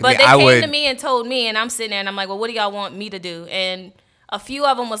saying, like, but they came to me and told me, and I'm sitting there and I'm like, well, what do y'all want me to do? And a few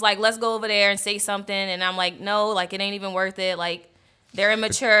of them was like, let's go over there and say something. And I'm like, no, like, it ain't even worth it. Like, they're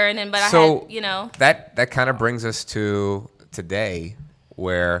immature. But I had. That kind of brings us to today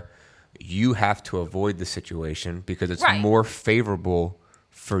where you have to avoid the situation because it's more favorable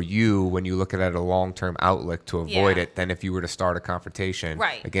for you when you look at it at a long-term outlook to avoid it than if you were to start a confrontation.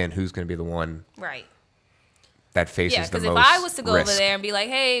 Right. Again, who's going to be the one? Right. that faces Yeah, the most because if I was to go risk. over there and be like,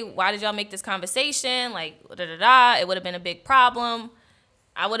 hey, why did y'all make this conversation? Like, da-da-da, it would have been a big problem.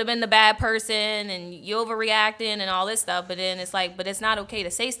 I would have been the bad person and you overreacting and all this stuff. But then it's like, but it's not okay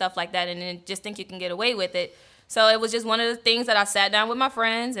to say stuff like that and then just think you can get away with it. So it was just one of the things that I sat down with my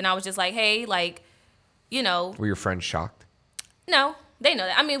friends and I was just like, hey, like, you know. Were your friends shocked? No, they know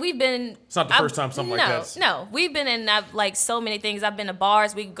that. I mean, we've been. It's not the first time something like that. No, we've been in like so many things. I've been to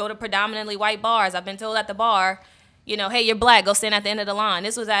bars. We go to predominantly white bars. I've been told at the bar, you know, hey, you're black. Go stand at the end of the line.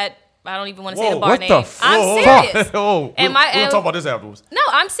 This was at. I don't even want to say the bar what name. the I'm fuck? serious. Oh, And we're gonna talk about this afterwards. No,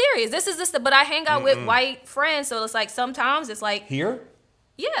 I'm serious. This is just. But I hang out with white friends, so it's like sometimes it's like Here?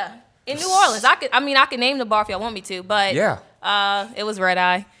 yeah, in New Orleans. I can name the bar if y'all want me to, but Yeah. it was Red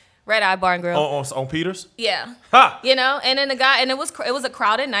Eye Bar and Grill. On Peters? Yeah. Ha! You know, and then the guy, and it was a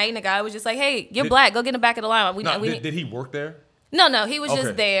crowded night, and the guy was just like, "Hey, you're black. Go get in the back of the line." Did he work there? No, he was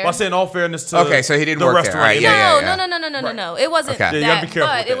just there. Well, I say in all fairness to Okay, so he didn't the work there. restaurant. All right, yeah. No. It wasn't Okay. Yeah, you that, gotta be careful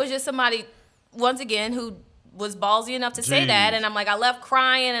but with it that. was just somebody, once again, who was ballsy enough to say that, Jeez. and I'm like, I left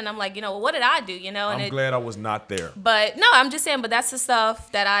crying, and I'm like, you know, what did I do? You know, and I'm glad I was not there. But no, I'm just saying, but that's the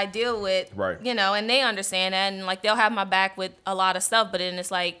stuff that I deal with, Right. You know, and they understand that, and like they'll have my back with a lot of stuff, but then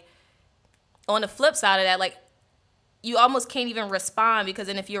it's like, on the flip side of that, like, you almost can't even respond because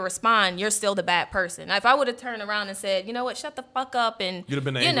then if you respond, you're still the bad person. Now, if I would have turned around and said, you know what, shut the fuck up, and You'd have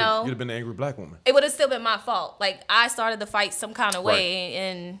been the angry black woman. it would have still been my fault. Like I started the fight some kind of way,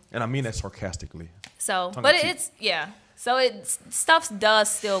 and I mean that sarcastically. so, Tongue but in cheek. it's yeah. So stuff does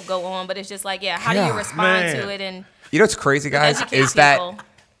still go on, but it's just like how do you God, respond man. to it and You know what's crazy, guys, educate is that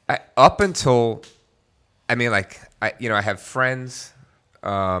people. up until, I mean, like, I have friends.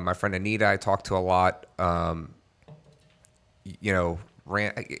 My friend Anita, I talk to a lot.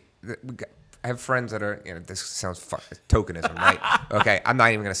 I have friends that are, this sounds tokenism, right? Okay, I'm not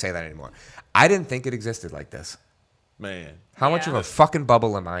even going to say that anymore. I didn't think it existed like this. Man, How much of Yeah. a fucking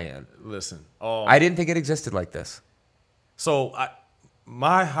bubble am I in? listen. I didn't think it existed like this. So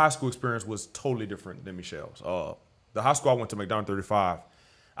my high school experience was totally different than Michelle's. The high school I went to, McDonald 35,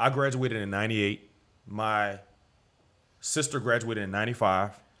 I graduated in 98. My sister graduated in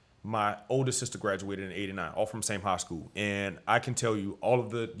 95. My oldest sister graduated in 89, all from the same high school. And I can tell you, all of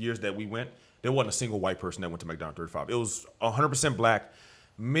the years that we went, there wasn't a single white person that went to McDonald 35. It was 100% black,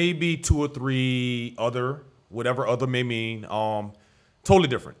 maybe 2 or 3 other, whatever other may mean, totally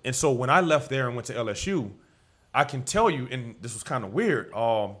different. And so when I left there and went to LSU, I can tell you, and this was kind of weird,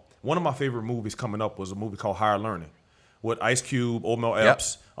 one of my favorite movies coming up was a movie called Higher Learning with Ice Cube, Old Mel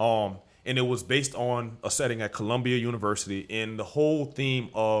Epps. And it was based on a setting at Columbia University. And the whole theme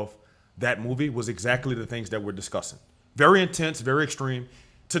of that movie was exactly the things that we're discussing. Very intense, very extreme.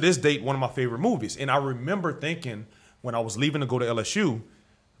 To this date, one of my favorite movies. And I remember thinking when I was leaving to go to LSU,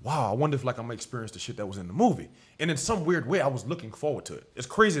 wow, I wonder if I'm gonna experience the shit that was in the movie. And in some weird way, I was looking forward to it. As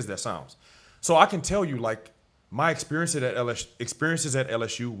crazy as that sounds. So I can tell you, my experiences at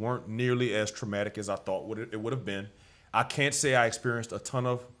LSU weren't nearly as traumatic as I thought it would have been. I can't say I experienced a ton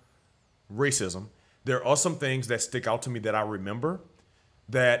of racism. There are some things that stick out to me that I remember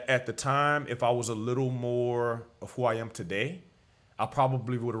that at the time, if I was a little more of who I am today, I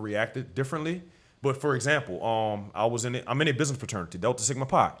probably would have reacted differently. But for example, I'm in a business fraternity, Delta Sigma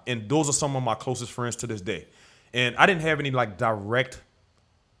Pi, and those are some of my closest friends to this day. And I didn't have any direct,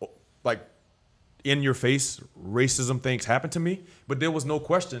 in your face racism things happen to me, but there was no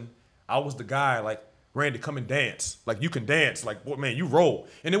question I was the guy Randy, come and dance. You can dance. Man, you roll.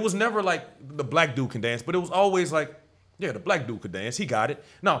 And it was never the black dude can dance, but it was always yeah, the black dude could dance. He got it.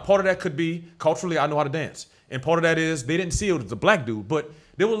 Now, part of that could be culturally, I know how to dance. And part of that is they didn't see it as the black dude, but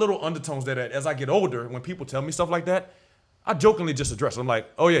there were little undertones that as I get older, when people tell me stuff like that, I jokingly just address it. I'm like,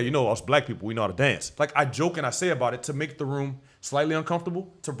 oh yeah, us black people, we know how to dance. I joke and I say about it to make the room slightly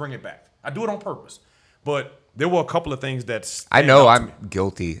uncomfortable to bring it back. I do it on purpose. But there were a couple of things that I know out to I'm me.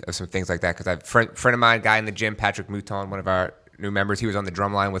 guilty of some things like that because I friend of mine, guy in the gym, Patrick Mouton, one of our new members, he was on the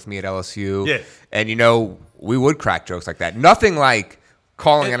drum line with me at LSU. Yeah. And we would crack jokes like that. Nothing like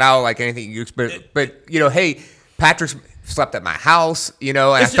calling it out like anything you expect. But hey, Patrick slept at my house, and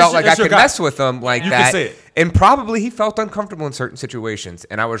I felt like I could mess with him like You that. can say it. And probably he felt uncomfortable in certain situations,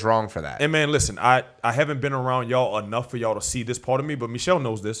 and I was wrong for that. And man, listen, I haven't been around y'all enough for y'all to see this part of me, but Michelle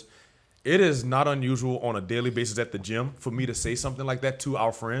knows this. It is not unusual on a daily basis at the gym for me to say something like that to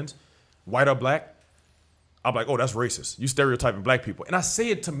our friends, white or black. I'm like, oh, that's racist. You stereotyping black people. And I say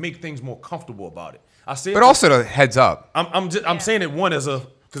it to make things more comfortable about it. I say it But also to heads up. I'm saying it one as a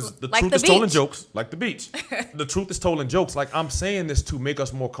Because the Like truth the is told in beach. jokes, like the beach. The truth is told in jokes. Like, I'm saying this to make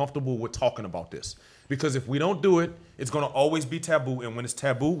us more comfortable with talking about this. Because if we don't do it, it's gonna always be taboo. And when it's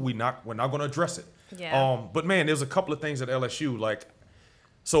taboo, we're not gonna address it. Yeah. But man, there's a couple of things at LSU. Like,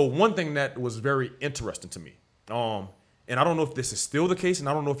 so one thing that was very interesting to me. And I don't know if this is still the case, and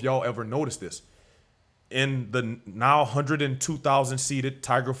I don't know if y'all ever noticed this. In the now 102,000 seated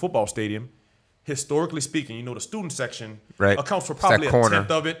Tiger football stadium, historically speaking, the student section Right. accounts for It's that probably a corner.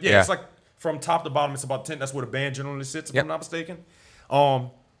 tenth of it. Yeah, Yeah. it's like from top to bottom, it's about 10. That's where the band generally sits, if Yep. I'm not mistaken.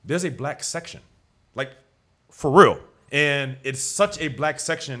 There's a black section, like for real. And it's such a black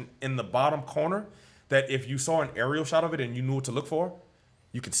section in the bottom corner that if you saw an aerial shot of it and you knew what to look for,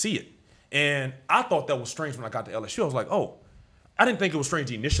 you could see it. And I thought that was strange when I got to LSU. I was like, oh, I didn't think it was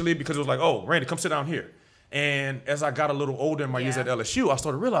strange initially because it was like, oh, Randy, come sit down here. And as I got a little older in my years Yeah. at LSU, I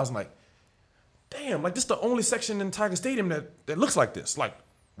started realizing, like, damn, like this is the only section in Tiger Stadium that looks like this. Like,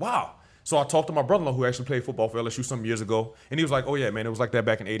 wow. So I talked to my brother-in-law who actually played football for LSU some years ago, and he was like, oh yeah, man, it was like that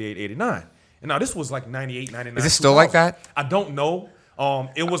back in 88, 89. And now this was like 98, 99. Is it still like 2000. that? I don't know.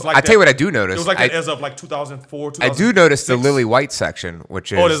 It was like I tell you what I do notice. It was like I, that as of like 2004, I 2006. do notice the Lily White section,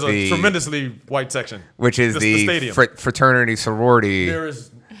 which is Oh, there's the a tremendously white section. which is the stadium. fraternity sorority There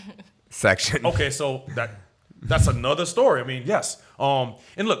is section. okay, so that's another story. I mean, yes.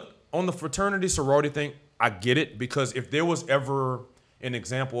 And look, on the fraternity sorority thing, I get it because if there was ever an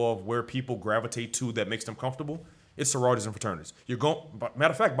example of where people gravitate to that makes them comfortable, it's sororities and fraternities.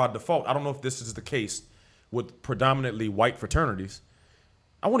 Matter of fact, by default, I don't know if this is the case with predominantly white fraternities.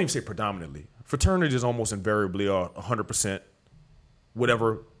 I won't even say predominantly. Fraternity is almost invariably 100%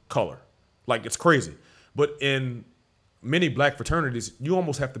 whatever color. Like, it's crazy. But in many black fraternities, you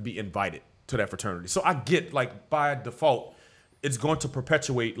almost have to be invited to that fraternity. So I get, like, by default, it's going to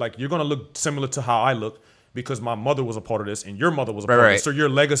perpetuate, like, you're going to look similar to how I look because my mother was a part of this and your mother was a part of Right. this. So your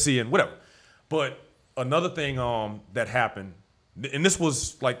legacy and whatever. But another thing that happened, and this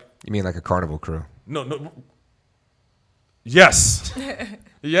was like, You mean like a carnival crew? no. Yes.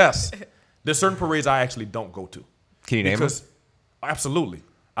 Yes. There's certain parades I actually don't go to. Can you name them? Because absolutely.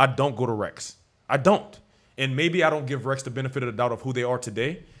 I don't go to Rex. I don't. And maybe I don't give Rex the benefit of the doubt of who they are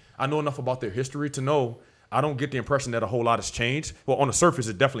today. I know enough about their history to know I don't get the impression that a whole lot has changed. Well, on the surface,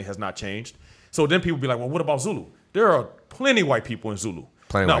 it definitely has not changed. So then people be like, well, what about Zulu? There are plenty of white people in Zulu.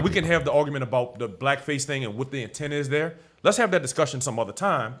 Plenty of now, white we can people. have the argument about the blackface thing and what the intent is there. Let's have that discussion some other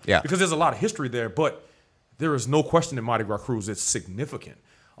time. Yeah. Because there's a lot of history there, but there is no question in Mardi Gras Cruise it's significant.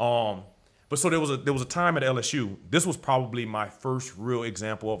 But so there was a time at LSU. This was probably my first real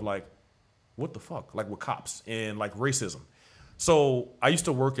example of like, what the fuck? Like with cops and like racism. So I used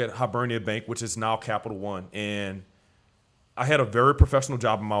to work at Hibernia Bank, which is now Capital One, and I had a very professional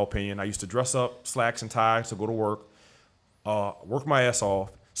job in my opinion. I used to dress up, slacks and ties to go to work, work my ass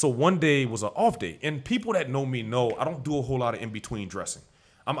off. So one day was an off day, and people that know me know I don't do a whole lot of in between dressing.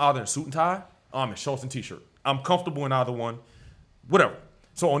 I'm either in suit and tie, or I'm in shorts and t-shirt. I'm comfortable in either one, whatever.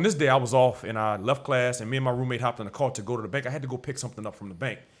 So on this day I was off and I left class, and me and my roommate hopped in the car to go to the bank. I had to go pick something up from the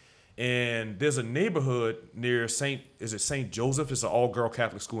bank. And there's a neighborhood near St. Joseph? It's an all-girl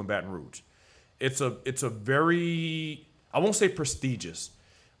Catholic school in Baton Rouge. It's a very, I won't say prestigious,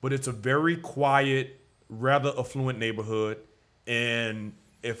 but it's a very quiet, rather affluent neighborhood. And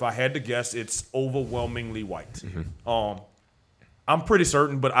if I had to guess, it's overwhelmingly white. Mm-hmm. I'm pretty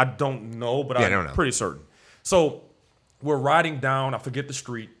certain, but I don't know, but Yeah, I I'm don't know. pretty certain. So we're riding down, I forget the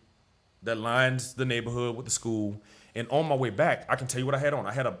street that lines the neighborhood with the school. And on my way back, I can tell you what I had on.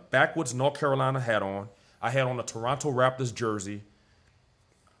 I had a backwoods North Carolina hat on. I had on a Toronto Raptors jersey.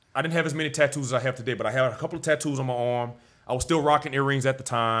 I didn't have as many tattoos as I have today, but I had a couple of tattoos on my arm. I was still rocking earrings at the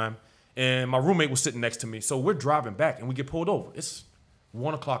time. And my roommate was sitting next to me. So we're driving back and we get pulled over. It's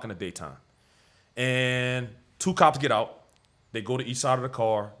 1 o'clock in the daytime. And two cops get out. They go to each side of the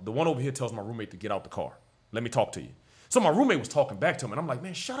car. The one over here tells my roommate to get out the car. Let me talk to you. So my roommate was talking back to him, and I'm like,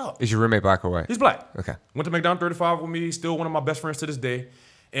 man, shut up. Is your roommate black or white? He's black. Okay. Went to McDonald 35 with me. Still one of my best friends to this day.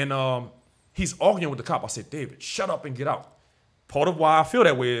 And he's arguing with the cop. I said, David, shut up and get out. Part of why I feel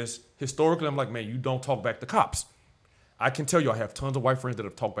that way is historically, I'm like, man, you don't talk back to cops. I can tell you I have tons of white friends that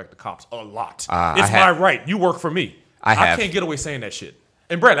have talked back to cops a lot. It's my right. You work for me. I have. can't get away saying that shit.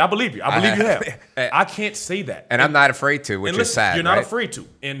 And Bradley, I believe you. I believe you have. have. I can't say that. And I'm not afraid to, which And is listen, sad. you're not right? afraid to.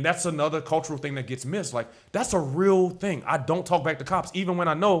 And that's another cultural thing that gets missed. Like, that's a real thing. I don't talk back to cops, even when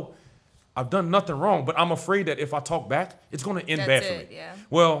I know I've done nothing wrong. But I'm afraid that if I talk back, it's going to end bad for me. Yeah.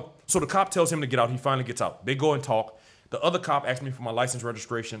 Well, so the cop tells him to get out. He finally gets out. They go and talk. The other cop asks me for my license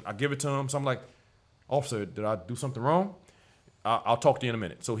registration. I give it to him. So I'm like, officer, did I do something wrong? I'll talk to you in a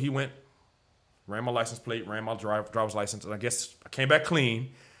minute. So he went, ran my license plate, ran my driver's license, and I guess I came back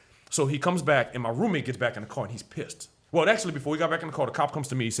clean. So he comes back, and my roommate gets back in the car, and he's pissed. Well, actually, before he got back in the car, the cop comes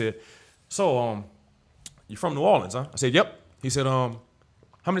to me. He said, so, you from New Orleans, huh? I said, yep. He said, how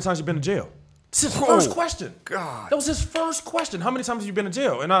many times you been to jail? That's his first question. God. That was his first question. How many times have you been to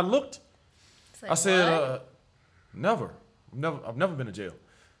jail? And I looked. Like, I said, never. I've never been to jail.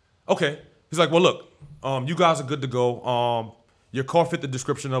 Okay. He's like, well, look, you guys are good to go. Your car fit the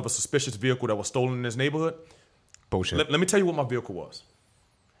description of a suspicious vehicle that was stolen in this neighborhood. Bullshit. Let me tell you what my vehicle was.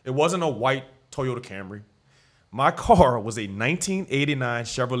 It wasn't a white Toyota Camry. My car was a 1989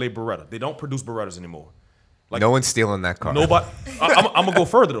 Chevrolet Beretta. They don't produce Berettas anymore. Like, no one's stealing that car. nobody. I'm gonna go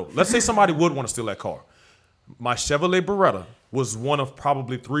further though. Let's say somebody would want to steal that car. My Chevrolet Beretta was one of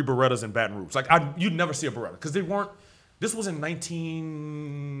probably 3 Berettas in Baton Rouge. Like you'd never see a Beretta because they weren't. This was in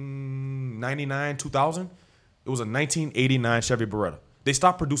 1999, 2000. It was a 1989 Chevy Beretta. They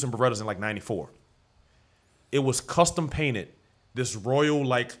stopped producing Berettas in like 94. It was custom painted, this royal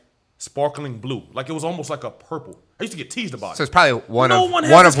like sparkling blue. Like it was almost like a purple. I used to get teased about it. So it's probably one no of one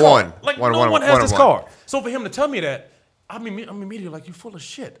has one this of car. one. Like one, no one, one one has of this one. car. So for him to tell me that, I'm immediately like, you full of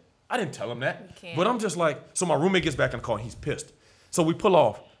shit. I didn't tell him that. can't. But I'm just like, so my roommate gets back in the car and he's pissed. So we pull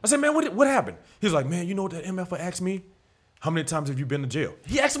off. I said, man, what happened? He's like, man, you know what that MFer asked me? How many times have you been to jail?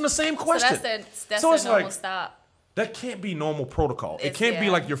 He asked him the same question. So that's So the it's normal like, stop. that can't be normal protocol. It It's- can't be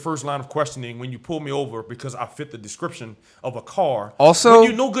yeah. like your first line of questioning when you pull me over because I fit the description of a car. Also, when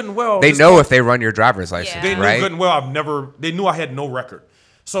you know good and well, They this know car- if they run your driver's license, Yeah. they knew right? good and well they knew I had no record.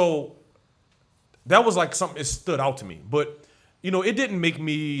 So that was like something that stood out to me. But, you know, it didn't make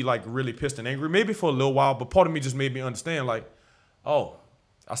me like really pissed and angry, maybe for a little while, but part of me just made me understand like, oh,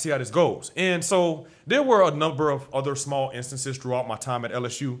 I see how this goes. And so there were a number of other small instances throughout my time at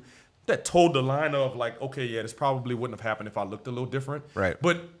LSU that told the line of like, okay, yeah, this probably wouldn't have happened if I looked a little different. Right.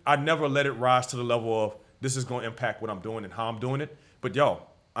 But I never let it rise to the level of this is going to impact what I'm doing and how I'm doing it. But y'all,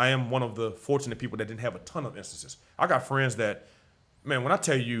 I am one of the fortunate people that didn't have a ton of instances. I got friends that, man, when I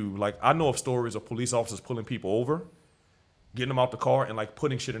tell you, like, I know of stories of police officers pulling people over, getting them out the car and like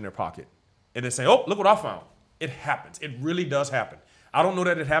putting shit in their pocket and then saying, oh, look what I found. It happens. It really does happen. I don't know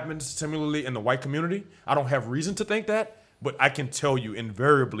that it happens similarly in the white community. I don't have reason to think that, but I can tell you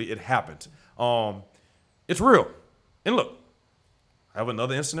invariably it happens. It's real. And look, I have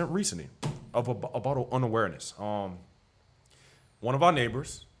another incident recently about unawareness. One of our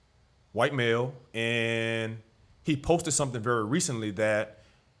neighbors, white male, and he posted something very recently that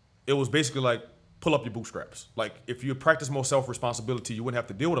it was basically like, pull up your bootstraps. Like, if you practice more self-responsibility, you wouldn't have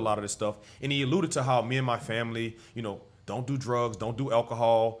to deal with a lot of this stuff. And he alluded to how me and my family, you know, don't do drugs, don't do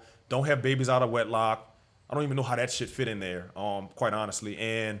alcohol, don't have babies out of wedlock. I don't even know how that shit fit in there, quite honestly.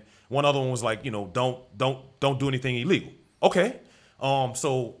 And one other one was like, you know, don't do anything illegal. Okay.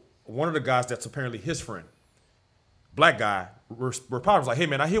 So one of the guys that's apparently his friend, black guy, probably was like, hey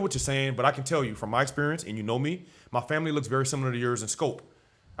man, I hear what you're saying, but I can tell you from my experience, and you know me, my family looks very similar to yours in scope.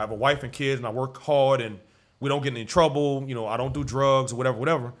 I have a wife and kids, and I work hard, and we don't get in any trouble. You know, I don't do drugs or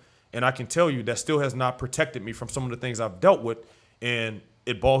whatever. And I can tell you that still has not protected me from some of the things I've dealt with, and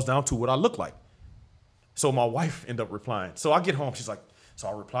it boils down to what I look like. So my wife ended up replying. So I get home, she's like, so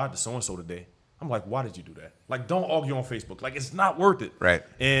I replied to so-and-so today. I'm like, why did you do that? Like, don't argue on Facebook. Like, it's not worth it. Right.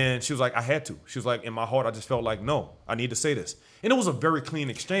 And she was like, I had to. She was like, in my heart, I just felt like, no, I need to say this. And it was a very clean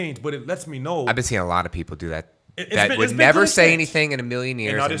exchange, but it lets me know. I've been seeing a lot of people do that. It's That been would clean never say exchange. anything in a million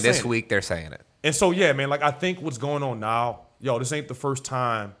years, now and they're this saying it. week they're saying it. And so, yeah, man, like, I think what's going on now, yo, this ain't the first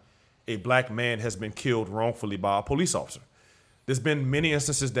time a black man has been killed wrongfully by a police officer. There's been many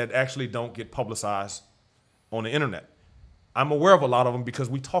instances that actually don't get publicized on the internet. I'm aware of a lot of them because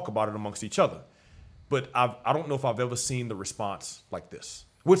we talk about it amongst each other. But I don't know if I've ever seen the response like this,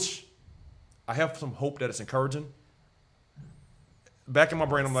 which I have some hope that it's encouraging. Back in my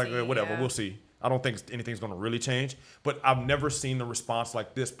brain, I'm like, whatever, we'll see. I don't think anything's going to really change. But I've never seen the response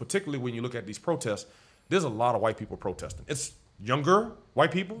like this, particularly when you look at these protests. There's a lot of white people protesting. It's younger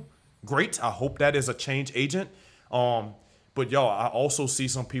white people. Great. I hope that is a change agent. But, y'all, I also see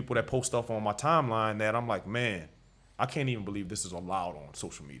some people that post stuff on my timeline that I'm like, man, I can't even believe this is allowed on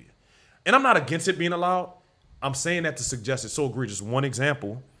social media. And I'm not against it being allowed. I'm saying that to suggest it's so egregious. One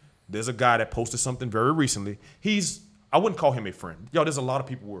example, there's a guy that posted something very recently. I wouldn't call him a friend. Yo, there's a lot of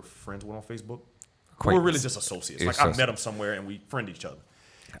people we're friends with on Facebook. We're really just associates. Like, I met him somewhere and we friend each other.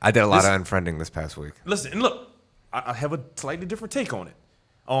 I did a lot of unfriending this past week. Listen, and look, I have a slightly different take on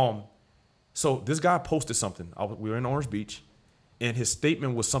it. So this guy posted something. We were in Orange Beach, and his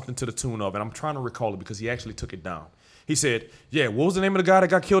statement was something to the tune of, and I'm trying to recall it because he actually took it down. He said, yeah, what was the name of the guy that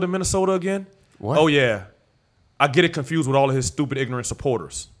got killed in Minnesota again? What? Oh, yeah. I get it confused with all of his stupid, ignorant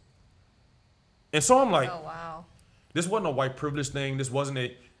supporters. And so I'm like, Oh wow. this wasn't a white privilege thing. This wasn't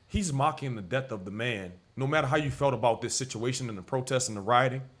a, he's mocking the death of the man. No matter how you felt about this situation and the protests and the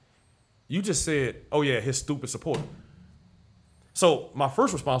rioting, you just said, oh yeah, his stupid supporter. So my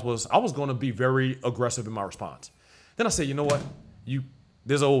first response was, I was going to be very aggressive in my response. Then I said, you know what?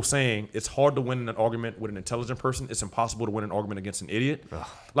 There's an old saying, it's hard to win an argument with an intelligent person. It's impossible to win an argument against an idiot. Ugh,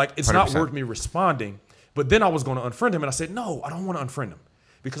 Like, it's not 100%. worth me responding. But then I was going to unfriend him, and I said, no, I don't want to unfriend him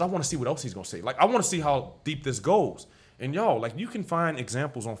because I want to see what else he's going to say. Like, I want to see how deep this goes. And y'all, like, you can find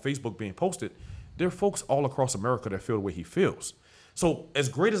examples on Facebook being posted. There are folks all across America that feel the way he feels. So as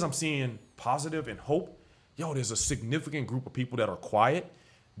great as I'm seeing positive and hope, there's a significant group of people that are quiet,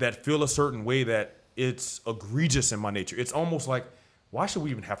 that feel a certain way that it's egregious in my nature. It's almost like, why should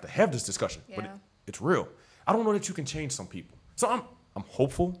we even have to have this discussion? But Yeah. it's real. I don't know that you can change some people. So I'm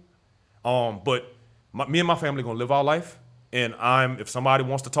hopeful. But me and my family are gonna live our life. And if somebody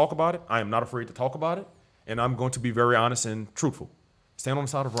wants to talk about it, I am not afraid to talk about it. And I'm going to be very honest and truthful. Stand on the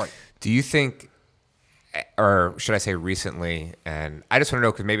side of right. Do you think, or should I say recently, and I just want to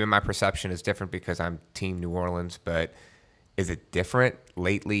know because maybe my perception is different because I'm Team New Orleans, but is it different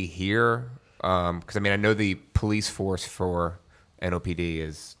lately here? Because I mean, I know the police force for NOPD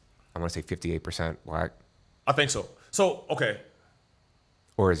is, I want to say 58% black, I think so. So, okay.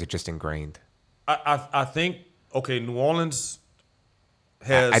 or is it just ingrained? I think, okay, New Orleans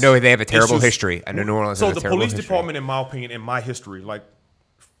has. I know they have a terrible issues. history. I know New Orleans So has a the terrible police history. department, in my opinion, in my history, like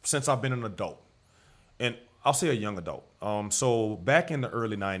since I've been an adult, and I'll say a young adult. So back in the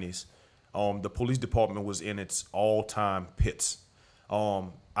early '90s, the police department was in its all-time pits. I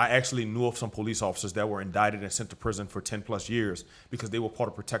actually knew of some police officers that were indicted and sent to prison for 10 plus years because they were part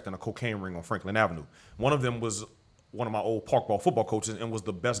of protecting a cocaine ring on Franklin Avenue. One of them was one of my old park ball football coaches and was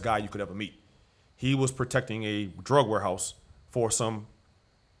the best guy you could ever meet. He was protecting a drug warehouse for some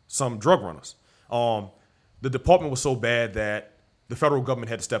drug runners. The department was so bad that the federal government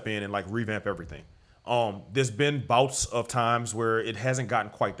had to step in and like revamp everything. There's been bouts of times where it hasn't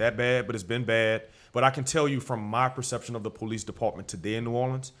gotten quite that bad, but it's been bad. But I can tell you from my perception of the police department today in New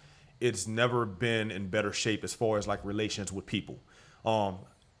Orleans, it's never been in better shape as far as like relations with people.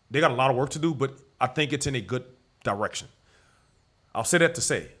 They got a lot of work to do, but I think it's in a good direction. I'll say that to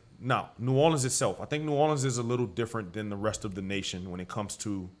say, now, New Orleans itself, I think New Orleans is a little different than the rest of the nation when it comes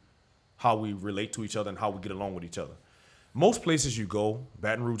to how we relate to each other and how we get along with each other. Most places you go,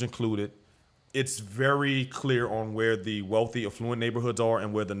 Baton Rouge included, it's very clear on where the wealthy, affluent neighborhoods are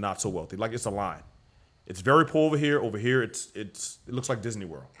and where the not so wealthy. Like, it's a line. It's very poor over here. Over here, it looks like Disney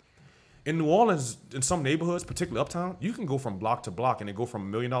World. In New Orleans, in some neighborhoods, particularly uptown, you can go from block to block and it go from $1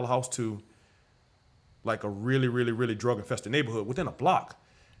 million house to like a really, really, really drug-infested neighborhood within a block.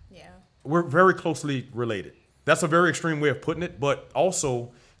 Yeah. We're very closely related. That's a very extreme way of putting it, but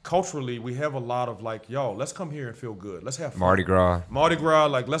also culturally, we have a lot of like, yo, let's come here and feel good. Let's have fun. Mardi Gras.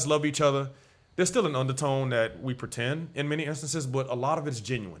 Like, let's love each other. There's still an undertone that we pretend in many instances, but a lot of it's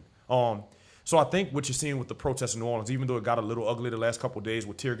genuine. So I think what you're seeing with the protests in New Orleans, even though it got a little ugly the last couple of days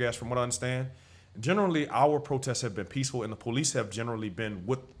with tear gas, from what I understand, generally our protests have been peaceful and the police have generally been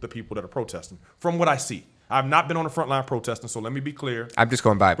with the people that are protesting, from what I see. I've not been on the front line protesting, so let me be clear. I'm just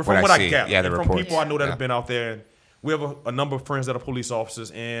going by But what from what I I see. gather, Yeah, the and from reports. people I know that Yeah. have been out there, and we have a number of friends that are police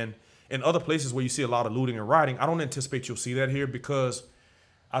officers, and in other places where you see a lot of looting and rioting, I don't anticipate you'll see that here because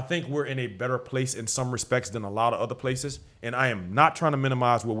I think we're in a better place in some respects than a lot of other places. And I am not trying to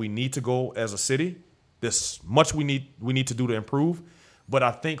minimize where we need to go as a city. There's much we need to do to improve. But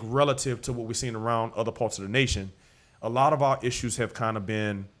I think relative to what we're seeing around other parts of the nation, a lot of our issues have kind of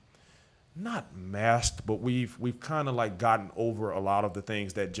been not masked, but we've kind of like gotten over a lot of the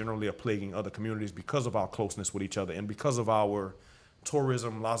things that generally are plaguing other communities because of our closeness with each other and because of our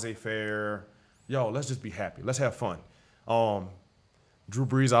tourism, laissez-faire. Yo, let's just be happy. Let's have fun. Drew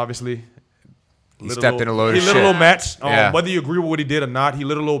Brees, obviously. He stepped in a load of He lit a shit. little match. Yeah. Whether you agree with what he did or not, he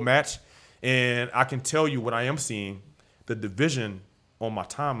lit a little match. And I can tell you what I am seeing, the division on my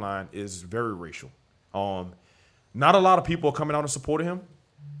timeline is very racial. Not a lot of people are coming out and supporting him,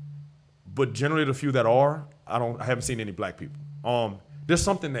 but generally the few that are, I haven't seen any black people. There's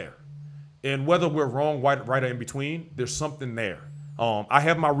something there. And whether we're wrong, right or in between, there's something there. I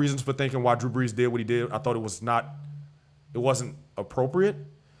have my reasons for thinking why Drew Brees did what he did. I thought it wasn't appropriate.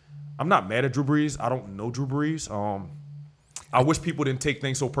 I'm not mad at Drew Brees. I don't know Drew Brees. I wish people didn't take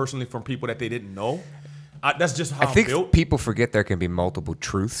things so personally from people that they didn't know. That's just how I think I'm built. people forget there can be multiple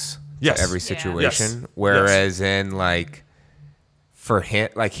truths Yes. to every Yeah. situation. Yes. Whereas in like for him,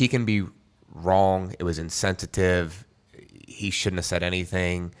 like he can be wrong. It was insensitive. He shouldn't have said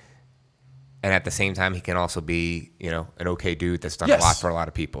anything. And at the same time, he can also be, an okay dude that's done Yes. a lot for a lot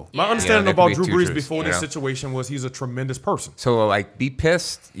of people. My Yeah. understanding there can about be Drew two Brees truths, before this situation was he's a tremendous person. So like, be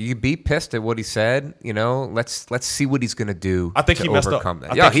pissed. You be pissed at what he said. Let's see what he's gonna do. I think to he messed up. overcome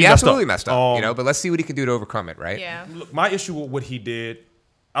that. I Yeah, think he he messed absolutely up. messed up. But let's see what he can do to overcome it. Right? Yeah. Look, my issue with what he did,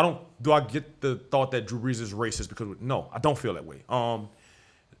 do I get the thought that Drew Brees is racist? Because no, I don't feel that way.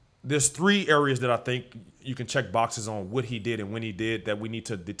 There's 3 areas that I think you can check boxes on what he did and when he did that we need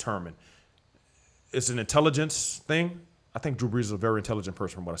to determine. It's an intelligence thing. I think Drew Brees is a very intelligent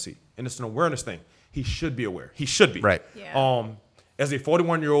person from what I see. And it's an awareness thing. He should be aware. He should be. Right. Yeah. As a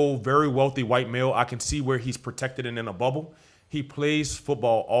 41-year-old, very wealthy white male, I can see where he's protected and in a bubble. He plays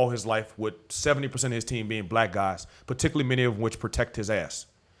football all his life with 70% of his team being black guys, particularly many of which protect his ass.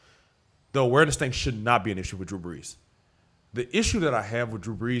 The awareness thing should not be an issue with Drew Brees. The issue that I have with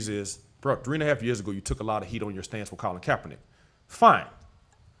Drew Brees is, bro, 3.5 years ago, you took a lot of heat on your stance with Colin Kaepernick. Fine.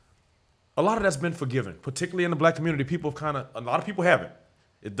 A lot of that's been forgiven, particularly in the black community. A lot of people haven't.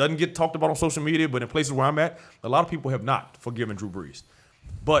 It doesn't get talked about on social media, but in places where I'm at, a lot of people have not forgiven Drew Brees.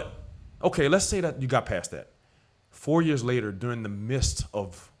 But, okay, let's say that you got past that. 4 years later, during the midst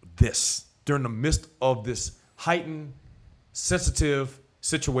of this heightened, sensitive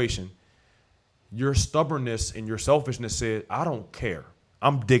situation, your stubbornness and your selfishness said, I don't care.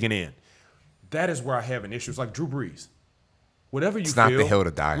 I'm digging in. That is where I have an issue. It's like Drew Brees. Whatever you It's feel. not the hill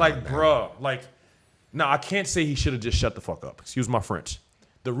to die on, Like, man. bruh, now I can't say he should have just shut the fuck up. Excuse my French.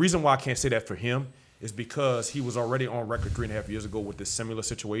 The reason why I can't say that for him is because he was already on record 3.5 years ago with this similar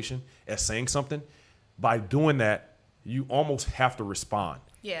situation as saying something. By doing that, you almost have to respond.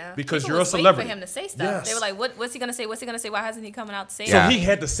 Yeah. Because People you're a was waiting celebrity. for him to say stuff. Yes. They were like, what's he going to say? What's he going to say? Why hasn't he coming out to say So Yeah. it? he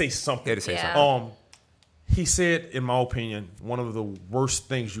had to say something. He had to say Yeah. something. He said, in my opinion, one of the worst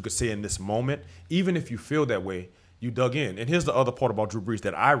things you could say in this moment, even if you feel that way, you dug in. And here's the other part about Drew Brees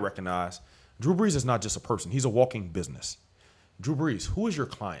that I recognize. Drew Brees is not just a person. He's a walking business. Drew Brees, who is your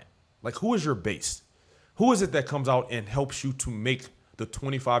client? Like, who is your base? Who is it that comes out and helps you to make the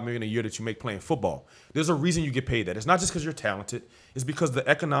 $25 million a year that you make playing football? There's a reason you get paid that. It's not just because you're talented. It's because the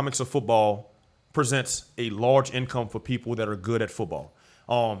economics of football presents a large income for people that are good at football.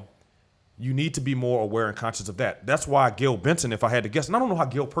 You need to be more aware and conscious of that. That's why Gail Benson, if I had to guess, and I don't know how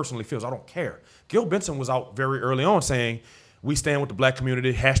Gail personally feels, I don't care. Gail Benson was out very early on saying, we stand with the black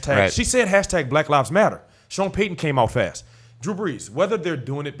community, hashtag. Right. She said hashtag Black Lives Matter. Sean Payton came out fast. Drew Brees, whether they're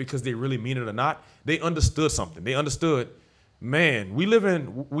doing it because they really mean it or not, they understood something. They understood, man, we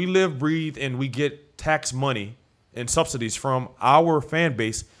live, breathe, and we get tax money and subsidies from our fan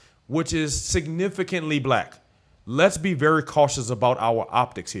base, which is significantly black. Let's be very cautious about our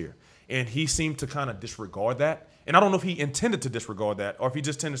optics here. And he seemed to kind of disregard that. And I don't know if he intended to disregard that or if he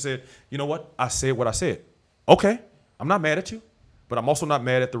just tended to say, you know what? I said what I said. Okay, I'm not mad at you, but I'm also not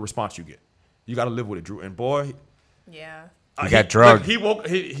mad at the response you get. You got to live with it, Drew. And boy, Yeah. He got drugged. He woke.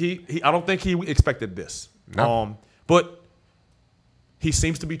 He. I don't think he expected this. No. But he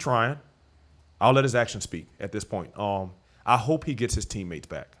seems to be trying. I'll let his actions speak at this point. I hope he gets his teammates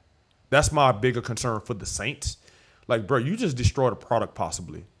back. That's my bigger concern for the Saints. Like, bro, you just destroyed a product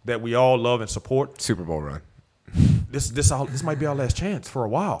possibly that we all love and support. Super Bowl run. This might be our last chance for a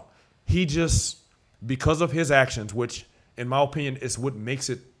while. He just, because of his actions, which in my opinion is what makes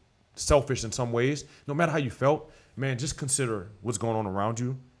it selfish in some ways. No matter how you felt, man, just consider what's going on around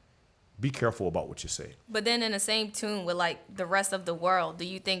you. Be careful about what you say. But then in the same tune with like the rest of the world, do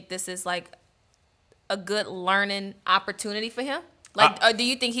you think this is like a good learning opportunity for him? Like, or do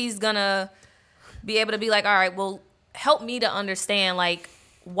you think he's gonna be able to be like, all right, well, help me to understand like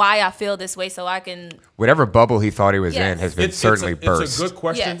why I feel this way so I can. Whatever bubble he thought he was Yes. in has been certainly burst. It's a good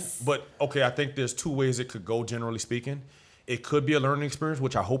question, Yes. but okay, I think there's 2 ways it could go, generally speaking. It could be a learning experience,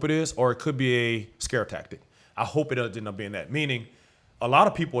 which I hope it is, or it could be a scare tactic. I hope it doesn't end up being that. Meaning, a lot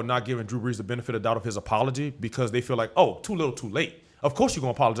of people are not giving Drew Brees the benefit of doubt of his apology because they feel like, oh, too little, too late. Of course you're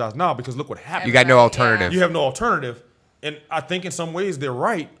going to apologize now because look what happened. You got no Right, alternative. You have no alternative. And I think in some ways they're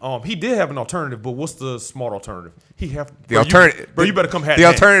right. He did have an alternative, but what's the smart alternative? The alternative, Bro, you better come hat The in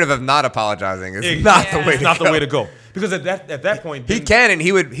hand. alternative of not apologizing is Exactly. not the Yeah. way. It's To not go. the way to go. Because at that point, He then- can, and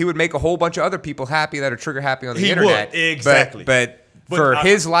he would make a whole bunch of other people happy that are trigger happy on the He internet. would, exactly. But But for I-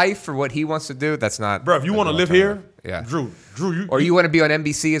 his life, for what he wants to do, that's not. bro, if you that's want to no live here, alternative. Yeah. Drew, Or you want to be on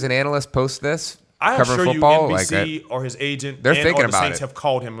NBC as an analyst post this, I covering assure football, you, like NBC or his agent, they're and thinking or the about Saints it. have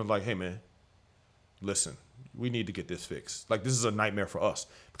called him and like, hey man, listen, we need to get this fixed. Like this is a nightmare for us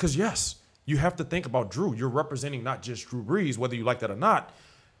because yes, you have to think about Drew. You're representing not just Drew Brees, whether you like that or not.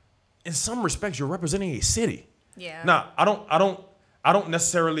 In some respects, you're representing a city. Yeah. Now, I don't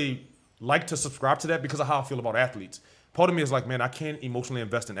necessarily like to subscribe to that because of how I feel about athletes. Part of me is like, man, I can't emotionally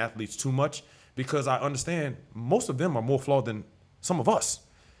invest in athletes too much because I understand most of them are more flawed than some of us.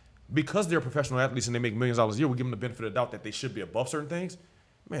 Because they're professional athletes and they make millions of dollars a year, we give them the benefit of the doubt that they should be above certain things.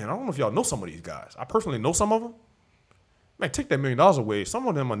 Man, I don't know if y'all know some of these guys. I personally know some of them. Man, take that $1 million away. Some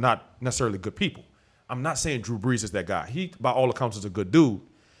of them are not necessarily good people. I'm not saying Drew Brees is that guy. He, by all accounts, is a good dude.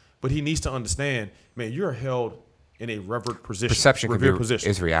 But he needs to understand, man, you're held in a revered position. Perception revered position.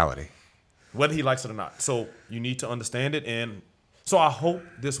 is reality. Whether he likes it or not. So you need to understand it. And so I hope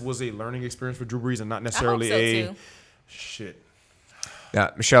this was a learning experience for Drew Brees and not necessarily I hope so too. Shit.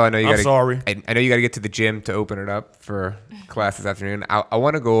 Now, Michelle, I know you I'm got. sorry. I know you got to get to the gym to open it up for class this afternoon. I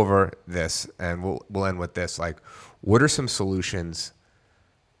want to go over this, and we'll end with this. Like, what are some solutions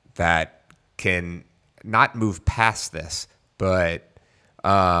that can not move past this, but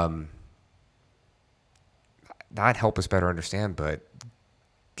not help us better understand, but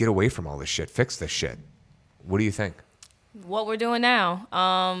get away from all this shit, fix this shit? What do you think? What we're doing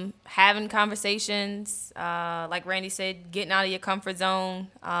now, having conversations, like Randy said, getting out of your comfort zone,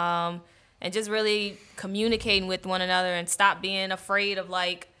 and just really communicating with one another and stop being afraid of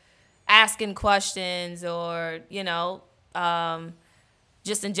like asking questions or,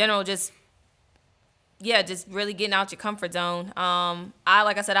 just in general, just really getting out your comfort zone.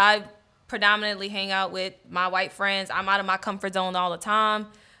 Like I said, I predominantly hang out with my white friends. I'm out of my comfort zone all the time.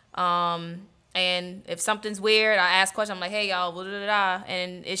 And if something's weird, I ask questions. I'm like, hey, y'all, blah, blah, blah, blah.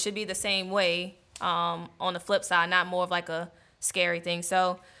 And it should be the same way on the flip side, not more of like a scary thing.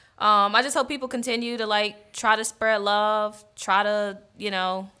 So I just hope people continue to like try to spread love, try to,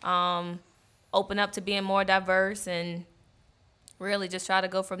 open up to being more diverse and really just try to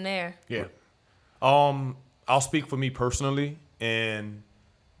go from there. Yeah. I'll speak for me personally, and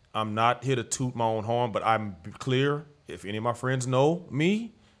I'm not here to toot my own horn, but I'm clear. If any of my friends know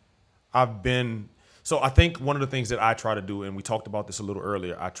me, so I think one of the things that I try to do, and we talked about this a little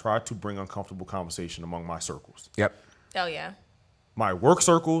earlier, I try to bring uncomfortable conversation among my circles. Yep. Oh, yeah. My work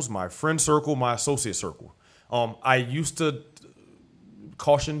circles, my friend circle, my associate circle. I used to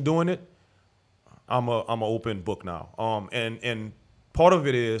caution doing it. I'm a open book now. And part of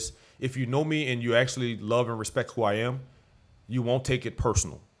it is, if you know me and you actually love and respect who I am, you won't take it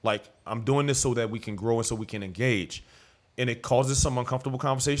personal. Like, I'm doing this so that we can grow and so we can engage. And it causes some uncomfortable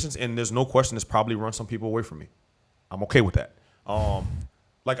conversations, and there's no question it's probably run some people away from me. I'm okay with that.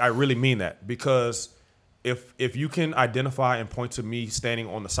 I really mean that, because if you can identify and point to me standing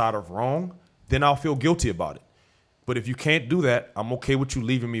on the side of wrong, then I'll feel guilty about it. But if you can't do that, I'm okay with you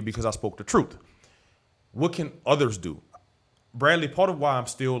leaving me because I spoke the truth. What can others do? Bradley, part of why I'm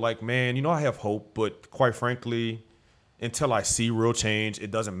still like, man, I have hope, but quite frankly, until I see real change,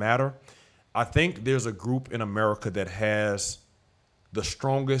 it doesn't matter. I think there's a group in America that has the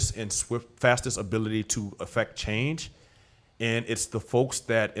strongest and fastest ability to affect change. And it's the folks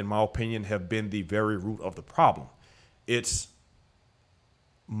that, in my opinion, have been the very root of the problem. It's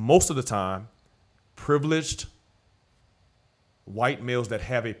most of the time privileged white males that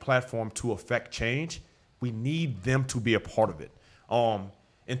have a platform to affect change. We need them to be a part of it.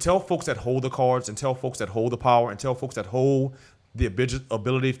 And tell folks that hold the cards, and tell folks that hold the power, and tell folks that hold the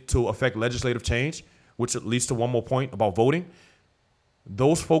ability to affect legislative change, which leads to one more point about voting.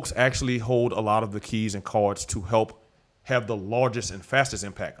 Those folks actually hold a lot of the keys and cards to help have the largest and fastest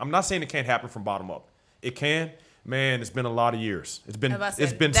impact. I'm not saying it can't happen from bottom up. It can. Man, it's been a lot of years. It's been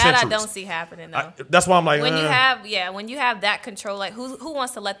centuries. That I don't see happening though. That's why I'm like, when you have that control, like who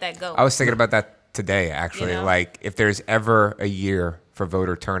wants to let that go? I was thinking about that today, actually. Like, if there's ever a year for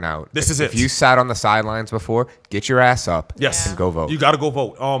voter turnout, this is it. If you sat on the sidelines before, get your ass up and go vote. You got to go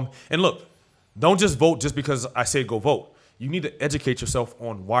vote. And look, don't just vote just because I say go vote. You need to educate yourself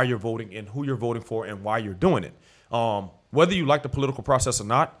on why you're voting and who you're voting for and why you're doing it. Whether you like the political process or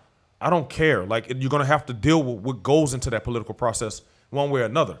not, I don't care. Like, you're going to have to deal with what goes into that political process one way or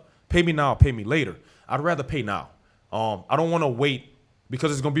another. Pay me now, pay me later. I'd rather pay now. I don't want to wait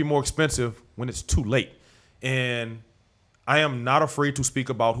because it's going to be more expensive when it's too late. And I am not afraid to speak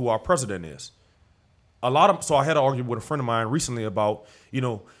about who our president is. So I had an argument with a friend of mine recently about,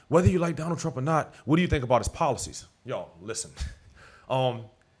 whether you like Donald Trump or not, what do you think about his policies? Y'all, listen.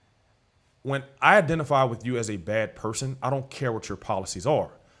 When I identify with you as a bad person, I don't care what your policies are.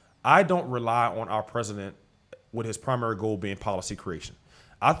 I don't rely on our president with his primary goal being policy creation.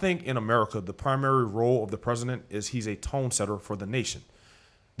 I think in America, the primary role of the president is he's a tone setter for the nation.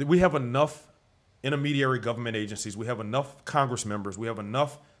 We have enough intermediary government agencies. We have enough Congress members. We have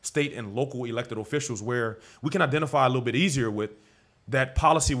enough state and local elected officials where we can identify a little bit easier with that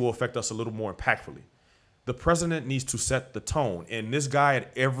policy will affect us a little more impactfully. The president needs to set the tone. And this guy,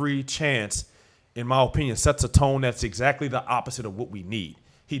 at every chance, in my opinion, sets a tone that's exactly the opposite of what we need.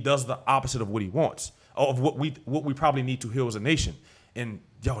 He does the opposite of what he wants, of what we probably need to heal as a nation. And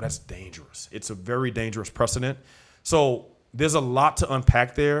that's dangerous. It's a very dangerous precedent. So there's a lot to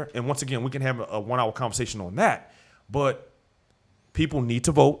unpack there. And once again, we can have a 1 hour conversation on that. But people need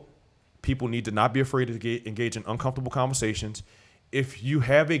to vote. People need to not be afraid to engage in uncomfortable conversations. If you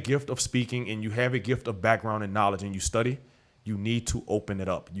have a gift of speaking and you have a gift of background and knowledge and you study, you need to open it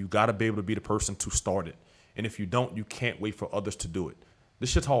up. You got to be able to be the person to start it. And if you don't, you can't wait for others to do it. This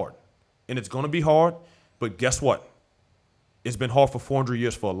shit's hard. And it's going to be hard. But guess what? It's been hard for 400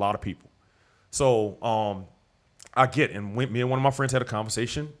 years for a lot of people. So I get, and me and one of my friends had a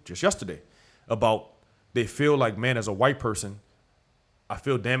conversation just yesterday about they feel like, man, as a white person, I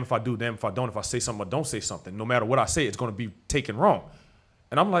feel damn if I do, damn if I don't. If I say something or don't say something, no matter what I say, it's going to be taken wrong.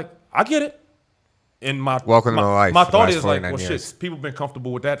 And I'm like, I get it. And welcome to life. My thought is like, well, years. shit, people have been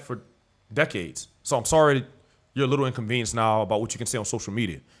comfortable with that for decades. So I'm sorry you're a little inconvenienced now about what you can say on social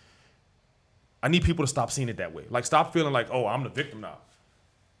media. I need people to stop seeing it that way. Like, stop feeling like, oh, I'm the victim now.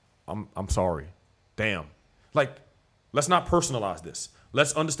 I'm sorry. Damn. Like, let's not personalize this.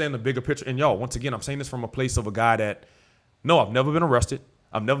 Let's understand the bigger picture. And y'all, once again, I'm saying this from a place of a guy that, no, I've never been arrested.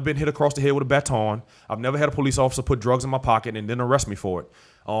 I've never been hit across the head with a baton. I've never had a police officer put drugs in my pocket and then arrest me for it.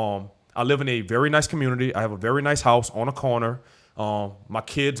 I live in a very nice community. I have a very nice house on a corner. My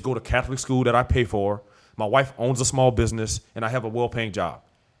kids go to Catholic school that I pay for. My wife owns a small business, and I have a well-paying job.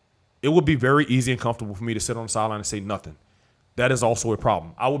 It would be very easy and comfortable for me to sit on the sideline and say nothing. That is also a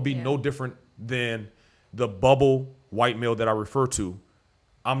problem. I would be no different than the bubble white male that I refer to.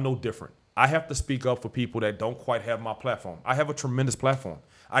 I'm no different. I have to speak up for people that don't quite have my platform. I have a tremendous platform.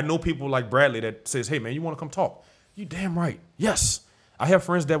 I know people like Bradley that says, hey, man, you want to come talk? You damn right. Yes. I have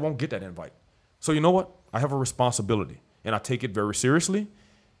friends that won't get that invite. So you know what? I have a responsibility, and I take it very seriously,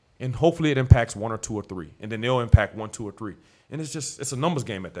 and hopefully it impacts 1 or 2 or 3, and then they'll impact 1, 2, or 3. And it's a numbers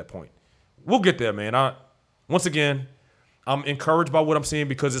game at that point. We'll get there, man. Once again, I'm encouraged by what I'm seeing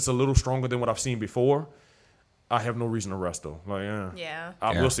because it's a little stronger than what I've seen before. I have no reason to rest, though.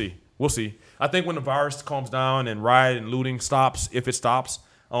 We'll see. We'll see. I think when the virus calms down and riot and looting stops, if it stops,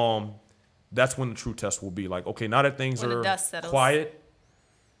 that's when the true test will be. Like, okay, now that things are quiet,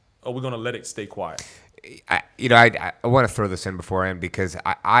 are we going to let it stay quiet? I want to throw this in before I end because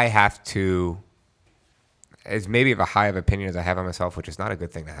I have to, as maybe of a high of opinion as I have on myself, which is not a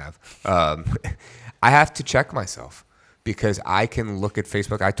good thing to have, I have to check myself because I can look at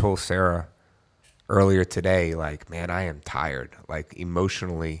Facebook. I told Sarah earlier today, like, man, I am tired, like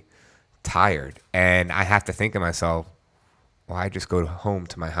emotionally tired. And I have to think of myself, well, I just go home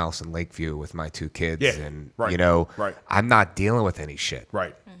to my house in Lakeview with my 2 kids and, I'm not dealing with any shit.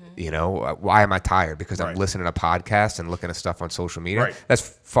 Right. Why am I tired? Because I'm listening to podcasts and looking at stuff on social media. Right.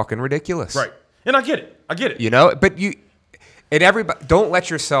 That's fucking ridiculous. Right. And I get it. But everybody, don't let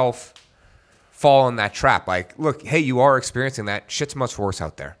yourself fall in that trap. Like, look, hey, you are experiencing that. Shit's much worse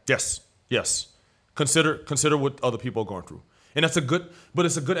out there. Yes. Consider what other people are going through. And it's a good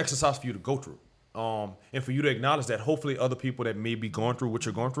exercise for you to go through. And for you to acknowledge that hopefully other people that may be going through what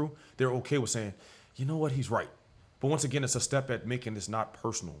you're going through, they're okay with saying, you know what, he's right. But once again, it's a step at making this not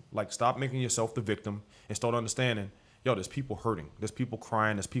personal. Like, stop making yourself the victim and start understanding, there's people hurting. There's people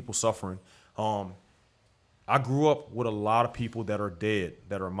crying. There's people suffering. I grew up with a lot of people that are dead,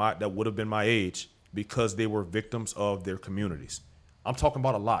 that would have been my age because they were victims of their communities. I'm talking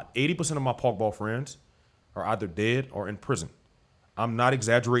about a lot. 80% of my park ball friends are either dead or in prison. I'm not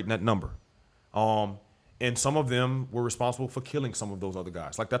exaggerating that number. And some of them were responsible for killing some of those other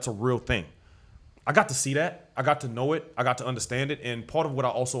guys. Like, that's a real thing. I got to see that. I got to know it. I got to understand it. And part of what I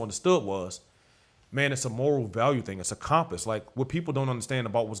also understood was, man, it's a moral value thing. It's a compass. Like, what people don't understand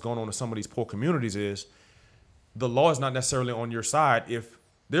about what's going on in some of these poor communities is the law is not necessarily on your side if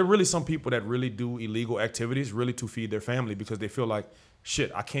there are really some people that really do illegal activities really to feed their family because they feel like,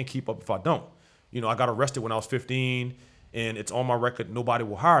 shit, I can't keep up if I don't. I got arrested when I was 15 and it's on my record, nobody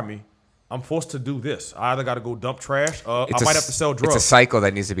will hire me. I'm forced to do this. I either got to go dump trash or I might have to sell drugs. It's a cycle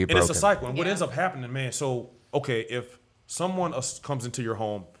that needs to be broken. And it's a cycle. And what ends up happening, man, so, okay, if someone comes into your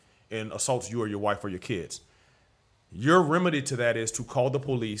home and assaults you or your wife or your kids, your remedy to that is to call the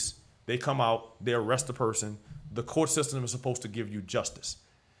police. They come out, they arrest the person. The court system is supposed to give you justice.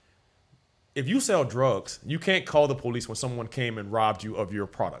 If you sell drugs, you can't call the police when someone came and robbed you of your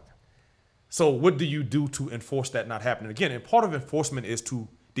product. So what do you do to enforce that not happening again? And part of enforcement is to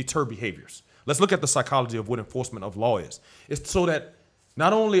deter behaviors. Let's look at the psychology of what enforcement of law is. It's so that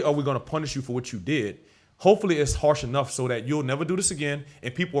not only are we going to punish you for what you did, hopefully it's harsh enough so that you'll never do this again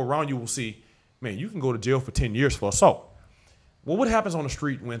and people around you will see, man, you can go to jail for 10 years for assault. Well, what happens on the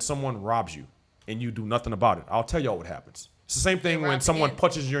street when someone robs you? and you do nothing about it, I'll tell y'all what happens. It's the same thing when someone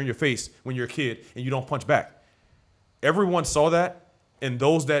punches you in your face when you're a kid and you don't punch back. Everyone saw that, and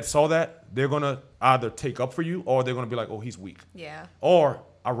those that saw that, they're going to either take up for you or they're going to be like, oh, he's weak. Yeah. Or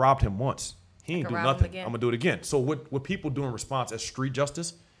I robbed him once. He ain't do rob him nothing. again. I'm going to do it again. So what people do in response as street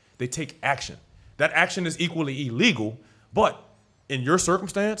justice, they take action. That action is equally illegal, but in your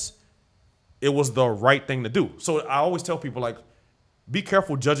circumstance, it was the right thing to do. So I always tell people, like, be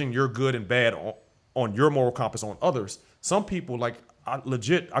careful judging your good and bad on your moral compass on others. Some people, like, I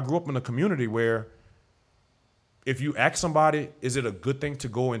grew up in a community where if you ask somebody, is it a good thing to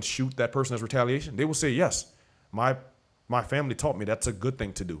go and shoot that person as retaliation? They will say, yes. My family taught me that's a good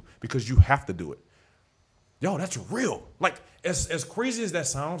thing to do because you have to do it. Yo, that's real. Like, as crazy as that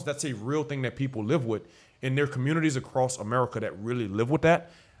sounds, that's a real thing that people live with. And there are communities across America that really live with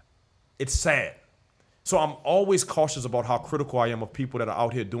that. It's sad. So I'm always cautious about how critical I am of people that are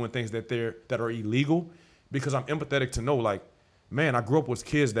out here doing things that are illegal, because I'm empathetic to know, like, man, I grew up with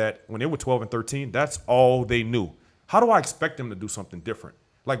kids that when they were 12 and 13, that's all they knew. How do I expect them to do something different?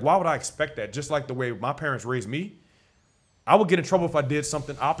 Like, why would I expect that? Just like the way my parents raised me, I would get in trouble if I did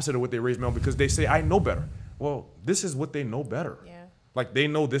something opposite of what they raised me on because they say, I know better. Well, this is what they know better. Yeah. Like, they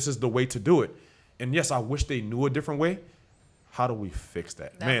know this is the way to do it. And yes, I wish they knew a different way. How do we fix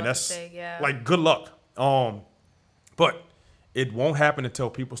that? Man, that's like, good luck. But it won't happen until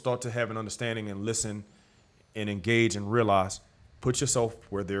people start to have an understanding and listen and engage and realize, put yourself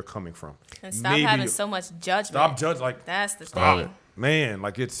where they're coming from. And stop having so much judgment. Stop judging. Like, that's the thing. Man,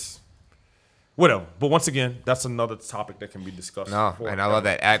 like, it's whatever. But once again, that's another topic that can be discussed. No, and I love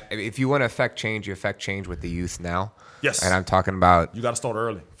that. If you want to affect change, you affect change with the youth now. Yes. And I'm talking about you got to start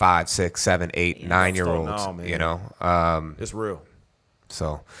early. 5, 6, 7, 8, 9-year-olds. Now, man. You know, it's real.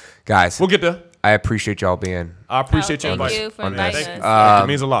 So, guys, We'll get there. I appreciate y'all being. I appreciate you Thank inviting. you for inviting Thank you. us. It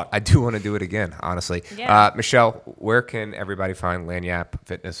means a lot. I do want to do it again, honestly. Yeah. Michelle, where can everybody find Lagniappe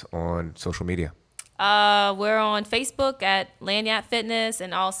Fitness on social media? We're on Facebook at Lagniappe Fitness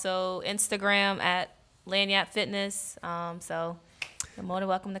and also Instagram at Lagniappe Fitness. So you're more than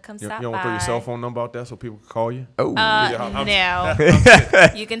welcome to come You stop don't by. want to throw your cell phone number out there so people can call you? Oh, No.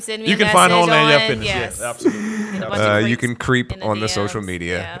 You can send me You a can message find her on on Lagniappe Fitness. Yes. Yes, absolutely. Get a bunch of you creeps can creep in the on the DMs. social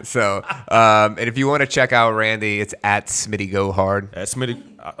media. Yeah. So, and if you want to check out Randy, it's at Smitty Go Hard. At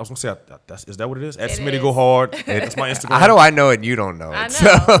Smitty, I was gonna say, is that what it is? At It Smitty is. Go Hard. That's my Instagram. How do I know it and you don't know it? I know.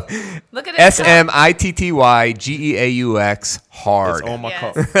 So, Look at it. SMITTYGEAUX Hard. It's on my Yes.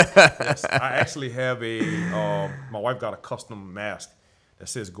 cup. Yes. I actually have my wife got a custom mask that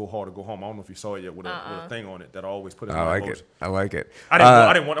says "Go hard or go home." I don't know if you saw it yet with a thing on it that I always put in I my like emoji. it. I like it. I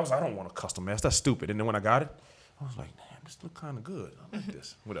don't want a custom mask. That's stupid. And then when I got it, I was like, damn, this look kind of good. I like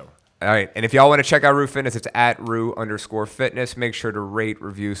this. Whatever. All right. And if y'all want to check out Rue Fitness, it's at Rue_Fitness. Make sure to rate,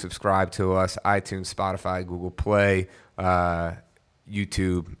 review, subscribe to us, iTunes, Spotify, Google Play,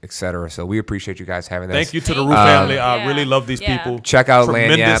 YouTube, etc. So we appreciate you guys having us. Thank you to the Thank Rue you. family. I Yeah. really love these Yeah. people. Check out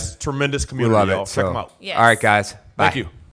Tremendous Lagniappe. tremendous We community. love it. Y'all. Check them out. Yes. All right, guys. Bye. Thank you.